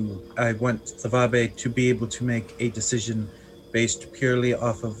the Vabe to be able to make a decision based purely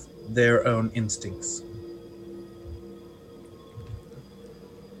off of their own instincts.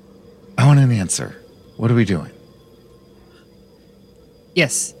 I want an answer. What are we doing?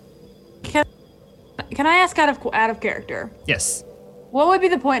 Yes. Can I ask out of character? Yes. What would be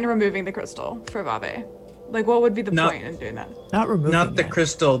the point in removing the crystal for Vabe? Like, what would be the No. point in doing that? Not removing Not the it.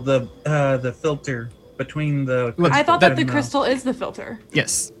 crystal, the filter between the. Well, I thought that the and, crystal is the filter.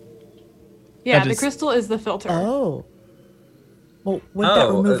 Yes. Yeah, That the is- crystal is the filter. Oh. Well, wouldn't that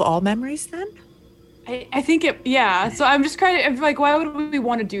Oh, remove all memories then? I think it. Yeah. So I'm just I'm like, why would we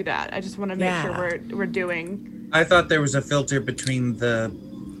want to do that? I just want to make Yeah. sure we're doing. I thought there was a filter between the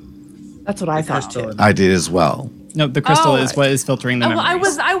That's what I thought crystal too. and I did as well. No, the crystal Oh. is what is filtering the Well,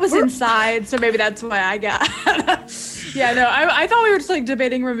 memories. I was inside, so maybe that's why I got. Yeah, no, I thought we were just like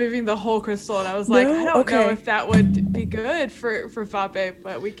debating removing the whole crystal, and I was like, No? I don't know Okay. if that would be good for Vabe,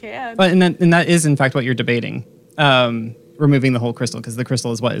 but we can. But and that is in fact what you're debating. Removing the whole crystal because the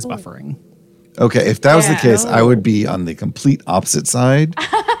crystal is what is buffering. Okay, if that was the Yeah. case, I would be on the complete opposite side,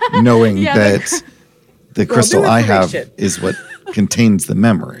 knowing Yeah, that the crystal new I have information. is what contains the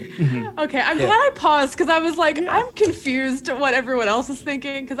memory. Okay, I'm glad I paused because I was like, I'm confused at what everyone else is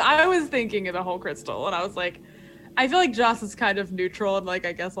thinking because I was thinking of the whole crystal, and I was like, I feel like Joss is kind of neutral, and like,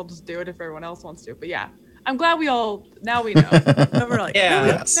 I guess I'll just do it if everyone else wants to. But yeah, I'm glad we know. And we're like, Yeah. "Oh,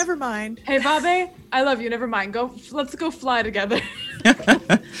 Yes. never mind. Hey, Vabe, I love you. Never mind. Let's go fly together.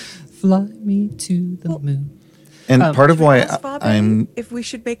 Fly me to the moon. And part of why Ask Vabe I'm if we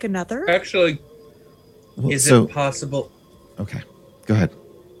should make another. actually. well, Is so it possible? okay. Go ahead.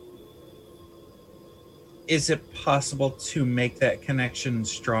 Is it possible to make that connection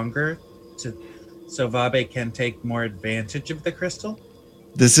stronger, so Vabe can take more advantage of the crystal?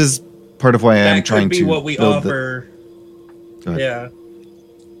 This is part of why I am That trying could be to what we build offer. Go ahead. Yeah.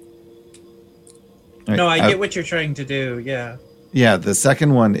 All right, No, I get what you're trying to do. Yeah. Yeah, the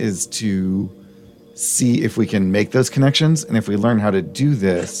second one is to see if we can make those connections, and if we learn how to do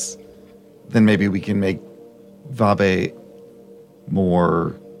this, then maybe we can make Vabe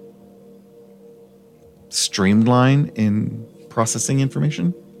more streamlined in processing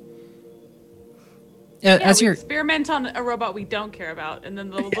information. Yeah, As we you're experiment on a robot we don't care about, and then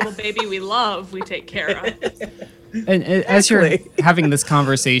the little baby we love, we take care of. as you're Exactly. having this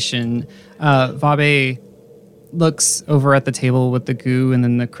conversation, Vabe looks over at the table with the goo and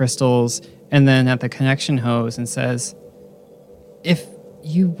then the crystals, and then at the connection hose and says, "If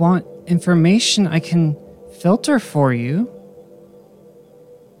you want information, I can filter for you.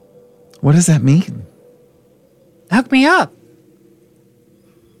 What does that mean? Hook me up."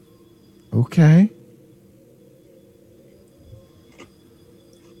 Okay.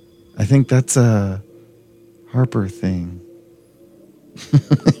 I think that's a Harper thing.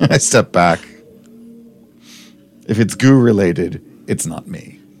 I step back. If it's goo related, it's not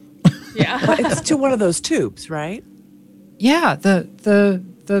me. Yeah. But it's to one of those tubes, right? Yeah,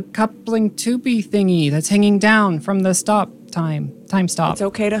 the coupling tubey thingy that's hanging down from the time stop. It's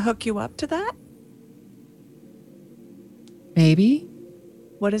okay to hook you up to that? Maybe.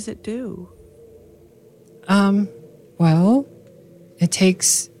 What does it do? Well, it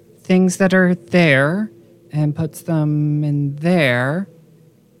takes things that are there and puts them in there.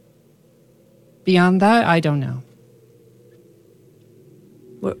 Beyond that, I don't know.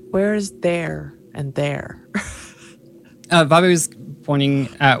 Where is there and there? Bobby was pointing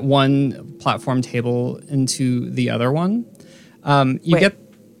at one platform table into the other one. You Wait.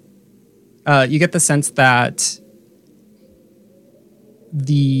 get the sense that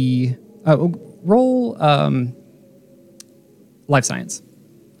the roll life science.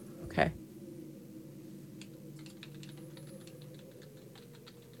 Okay.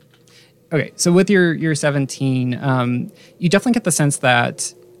 Okay, so with your 17, you definitely get the sense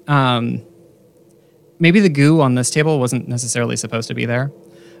that maybe the goo on this table wasn't necessarily supposed to be there,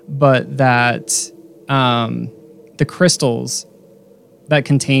 but that the crystals that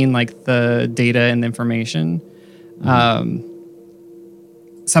contain like the data and the information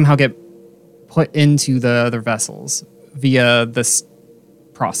somehow get put into the other vessels via this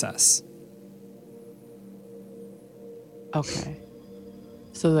process. Okay.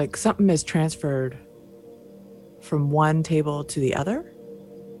 So like something is transferred from one table to the other?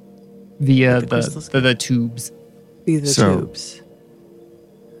 Via Like the tubes. Via the So- tubes.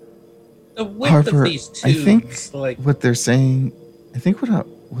 The width Harper, of these tubes, I think like what they're saying, I think what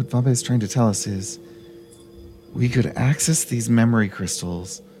Vabe is trying to tell us is we could access these memory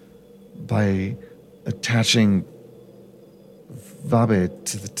crystals by attaching Vabe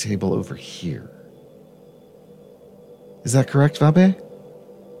to the table over here. Is that correct, Vabe?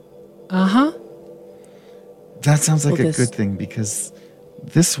 Uh-huh. That sounds like Well, a good thing because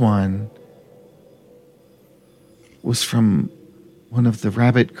this one was from one of the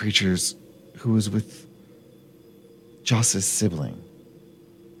rabbit creatures who was with Joss's sibling.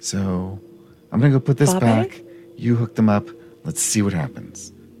 So I'm going to go put this Vabe? back. You hook them up. Let's see what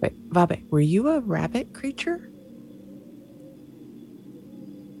happens. Wait, Vabe, were you a rabbit creature?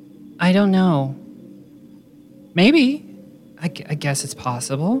 I don't know. Maybe. I guess it's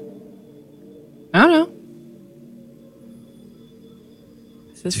possible. I don't know.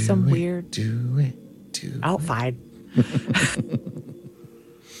 Is this Do some it, weird Do it. Do Oh, fine.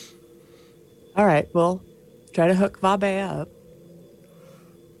 All right, well, try to hook Vabe up.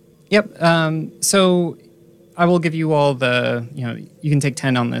 Yep. So I will give you all you can take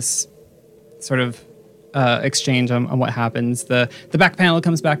 10 on this sort of exchange on what happens. The back panel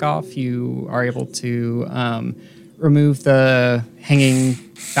comes back off. You are able to remove the hanging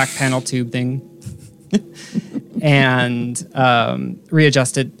back panel tube thing and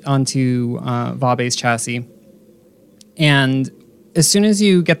readjust it onto Vabe's chassis. And as soon as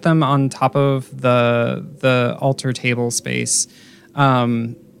you get them on top of the altar table space,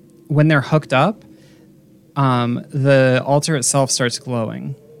 when they're hooked up, the altar itself starts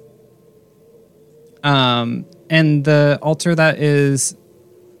glowing. And the altar that is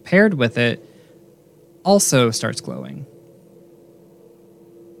paired with it also starts glowing.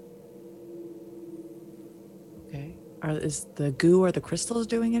 Okay. Is the goo or the crystals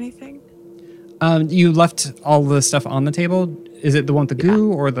doing anything? You left all the stuff on the table. Is it the one with the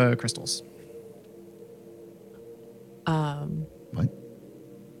goo or the crystals? What?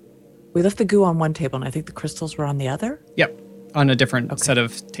 We left the goo on one table, and I think the crystals were on the other. Yep, on a different set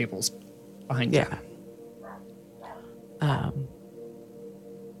of tables behind you. Yeah.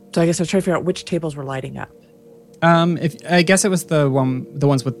 So I guess I was trying to figure out which tables were lighting up. If I guess it was the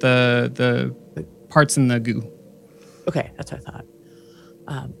ones with the parts in the goo. Okay, that's what I thought.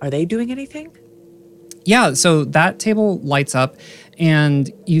 Are they doing anything? Yeah, so that table lights up, and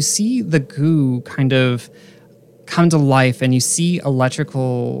you see the goo kind of come to life, and you see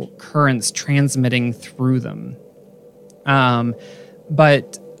electrical currents transmitting through them.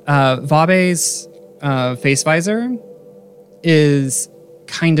 But Vabe's face visor is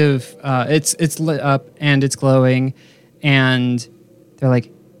kind of it's lit up and it's glowing, and they're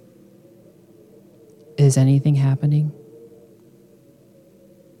like, "Is anything happening?"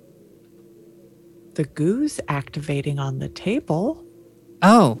 The goo's activating on the table.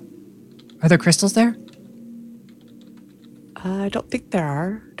 Oh, are there crystals there? I don't think there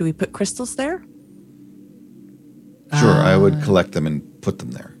are. Do we put crystals there? Sure, I would collect them and put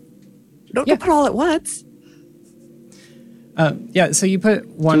them there. Don't Yeah. put all at once. Yeah, so you put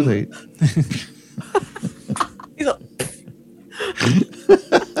one. Too late. He's like,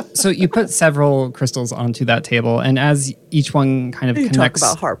 So you put several crystals onto that table, and as each one kind of you talk connects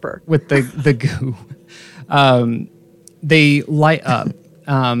about Harper. with the goo, they light up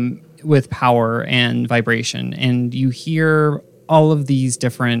with power and vibration, and you hear all of these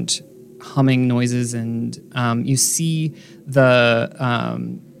different humming noises, and you see the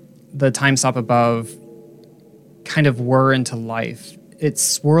time stop above kind of whir into life. It's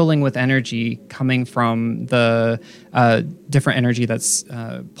swirling with energy coming from the different energy that's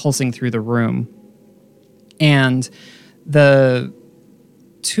pulsing through the room. And the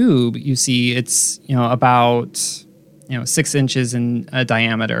tube, you see, it's about 6 inches in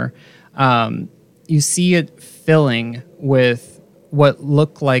diameter. You see it filling with what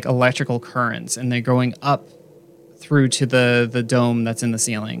look like electrical currents, and they're going up through to the dome that's in the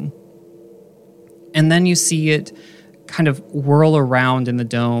ceiling. And then you see it kind of whirl around in the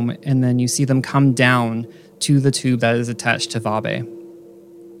dome, and then you see them come down to the tube that is attached to Vabe.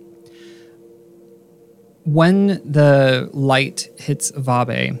 when the light hits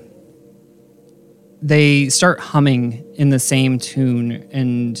Vabe, they start humming in the same tune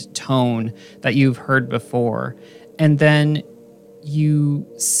and tone that you've heard before. And then you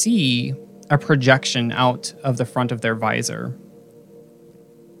see a projection out of the front of their visor.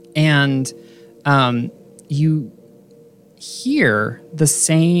 And you hear the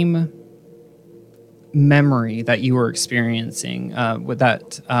same memory that you were experiencing, with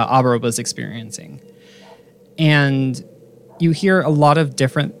that Abra was experiencing. And you hear a lot of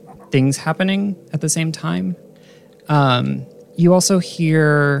different things happening at the same time. You also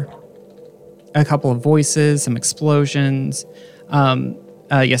hear a couple of voices, some explosions.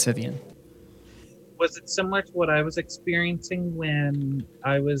 Yes, Vivian. Was it similar to what I was experiencing when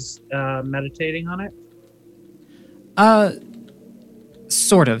I was meditating on it?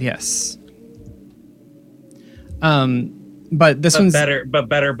 Sort of, yes. But this one's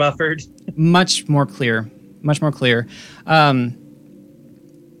better buffered. Much more clear.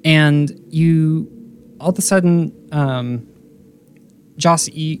 And you, all of a sudden, Joss,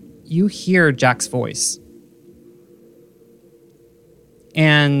 you hear Jack's voice.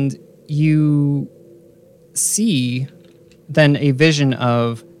 And you see then a vision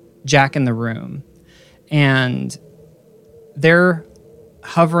of Jack in the room. And they're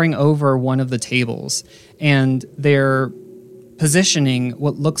hovering over one of the tables. And they're positioning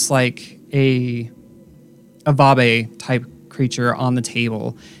what looks like a Vabe type creature on the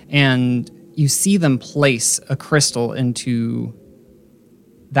table, and you see them place a crystal into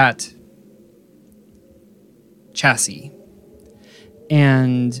that chassis,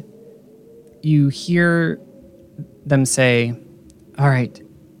 and you hear them say, "All right,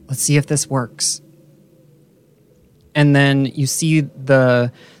 let's see if this works." And then you see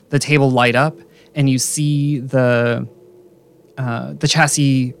the table light up, and you see the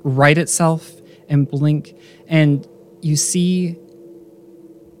chassis right itself and blink, and you see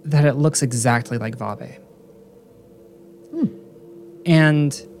that it looks exactly like Vabe.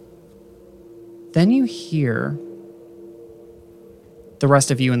 And then you hear the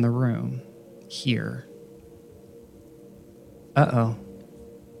rest of you in the room hear, "Uh-oh.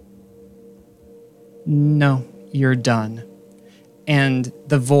 No, you're done." And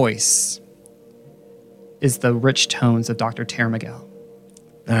the voice is the rich tones of Dr. Termagel.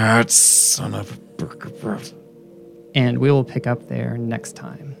 That son of a burger breath. And we will pick up there next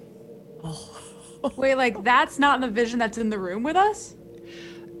time. Wait, like that's not in the vision that's in the room with us?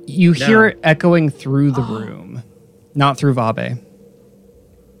 You hear it echoing through the room, not through Vabe.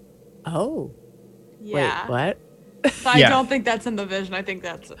 Oh. Yeah. Wait, what? So I don't think that's in the vision. I think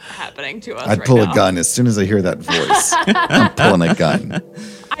that's happening to us. I'd pull a gun as soon as I hear that voice. I'm pulling a gun.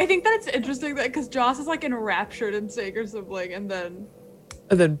 I think that's interesting that because Joss is like enraptured in Sacred Sibling, and then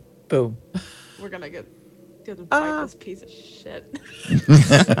Boom. we're gonna get to fight this piece of shit.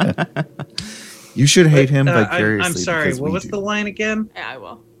 You should hate him vicariously. I'm sorry. What was the line again? Yeah, I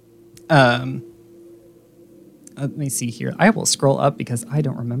will. Let me see here. I will scroll up because I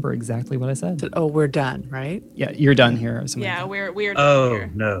don't remember exactly what I said. Oh, we're done, right? Yeah, you're done here. Or something Yeah, like we're done Oh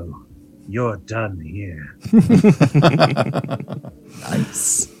here. no, you're done here.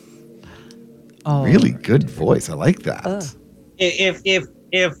 Nice. Oh, Really good voice. I like that.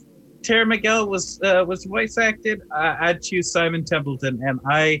 If Tara Miguel was voice acted, I'd choose Simon Templeton, and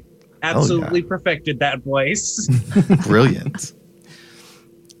I absolutely perfected that voice. Brilliant.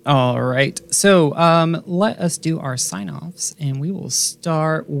 All right. So let us do our sign-offs, and we will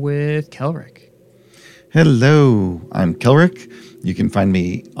start with Kelrick. Hello, I'm Kelrick. You can find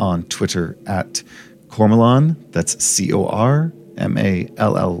me on Twitter at Cormallon. That's CORMALLON.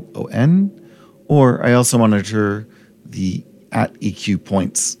 Or I also monitor the at EQ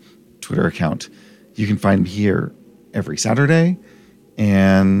Points Twitter account. You can find me here every Saturday.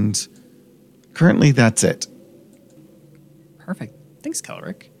 And currently that's it. Perfect. Thanks,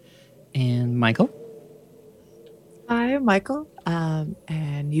 Kelrick. And Michael? Hi, I'm Michael.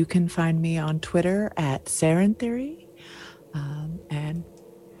 And you can find me on Twitter at Saren Theory. And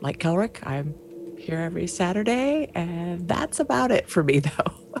like Kelrick, I'm here every Saturday. And that's about it for me,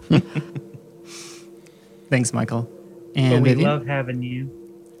 though. Thanks, Michael. And But we Vivian? love having you.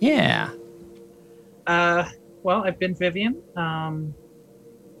 Yeah. Well, I've been Vivian.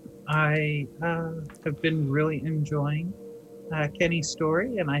 I have been really enjoying Kenny's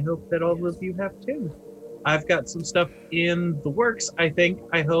story, and I hope that all of you have too. I've got some stuff in the works. I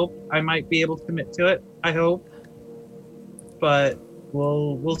hope I might be able to commit to it. I hope, but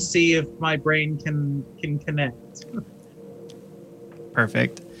we'll see if my brain can connect.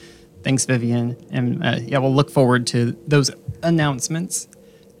 Perfect. Thanks, Vivian. And yeah, we'll look forward to those announcements.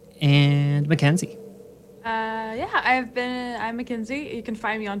 And Mackenzie. I'm Mackenzie. You can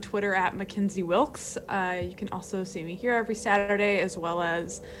find me on Twitter at Mackenzie Wilkes. You can also see me here every Saturday, as well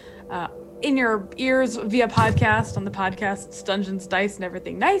as in your ears via podcast on the podcasts Dungeons, Dice, and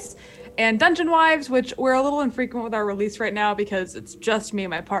Everything Nice, and Dungeon Wives, which we're a little infrequent with our release right now because it's just me and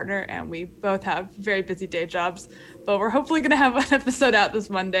my partner, and we both have very busy day jobs. But we're hopefully going to have an episode out this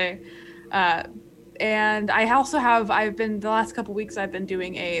Monday. And the last couple weeks, I've been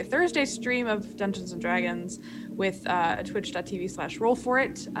doing a Thursday stream of Dungeons and Dragons with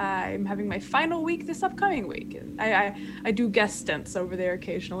twitch.tv/roll4it. I'm having my final week this upcoming week. I do guest stints over there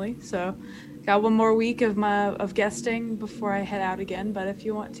occasionally, so got one more week of guesting before I head out again. But if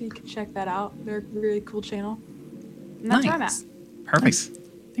you want to, you can check that out. They're a really cool channel. And that's where I'm at. Perfect. Nice.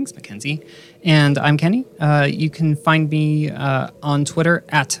 Thanks, Mackenzie. And I'm Kenny. You can find me on Twitter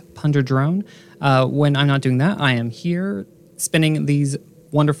at Punderdrone. When I'm not doing that, I am here spinning these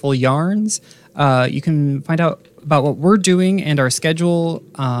wonderful yarns. You can find out about what we're doing and our schedule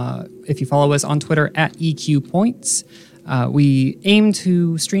if you follow us on Twitter at EQ Points. We aim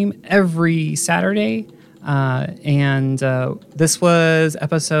to stream every Saturday. And this was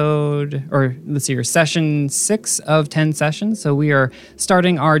session 6 of 10 sessions. So we are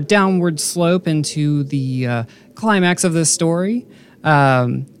starting our downward slope into the climax of this story.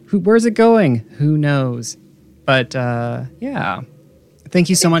 Where's it going? Who knows? But yeah. Thank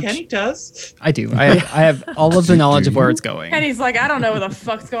you so much. Kenny does. I do. I have all of the knowledge of where it's going. And he's like, I don't know what the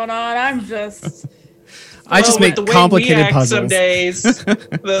fuck's going on. I'm just... I just make complicated puzzles. Some days,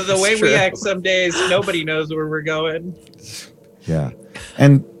 the way we act some days, nobody knows where we're going. Yeah.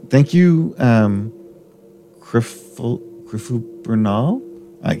 And thank you, Crifu Bernal.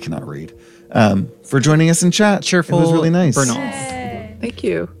 I cannot read. For joining us in chat. Cheerful. It was really nice. Bernal. Thank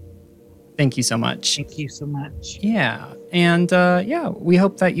you. Thank you so much. Thank you so much. Yeah. And we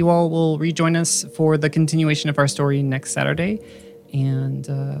hope that you all will rejoin us for the continuation of our story next Saturday. And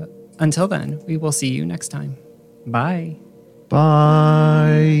until then, we will see you next time. Bye.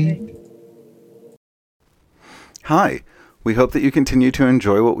 Bye. Hi. We hope that you continue to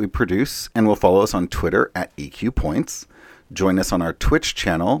enjoy what we produce and will follow us on Twitter at EQ Points. Join us on our Twitch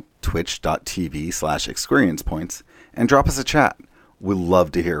channel, twitch.tv/experiencepoints, and drop us a chat. We'd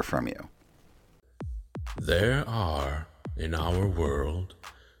love to hear from you. There are, in our world,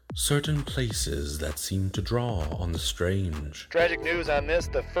 certain places that seem to draw on the strange. Tragic news on this,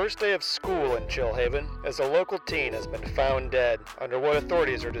 the first day of school in Chillhaven, as a local teen has been found dead, under what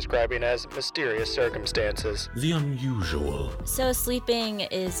authorities are describing as mysterious circumstances. The unusual. So sleeping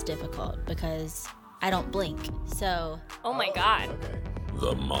is difficult because I don't blink, so... Oh my god.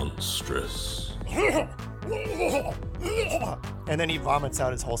 The monstrous. And then he vomits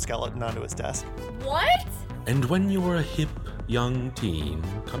out his whole skeleton onto his desk. What? And when you were a hip, young teen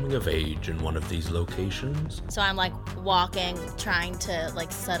coming of age in one of these locations... So I'm like walking, trying to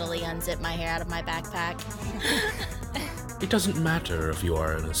like subtly unzip my hair out of my backpack. It doesn't matter if you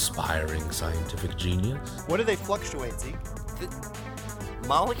are an aspiring scientific genius. What do they fluctuate, Zeke?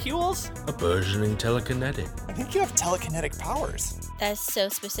 Molecules? A burgeoning telekinetic. I think you have telekinetic powers. That's so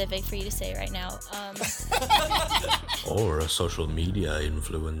specific for you to say right now. Or a social media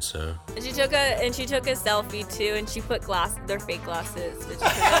influencer. And she took a selfie too, and she put their fake glasses.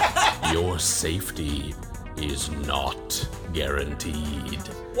 Your safety is not guaranteed.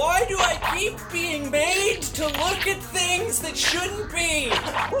 Why do I keep being made to look at things that shouldn't be?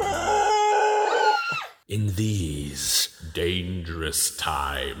 In these dangerous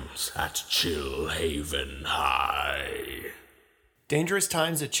times at Chillhaven High. Dangerous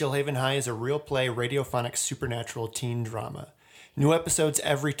Times at Chillhaven High is a real play radiophonic supernatural teen drama. New episodes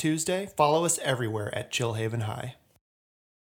every Tuesday. Follow us everywhere at Chillhaven High.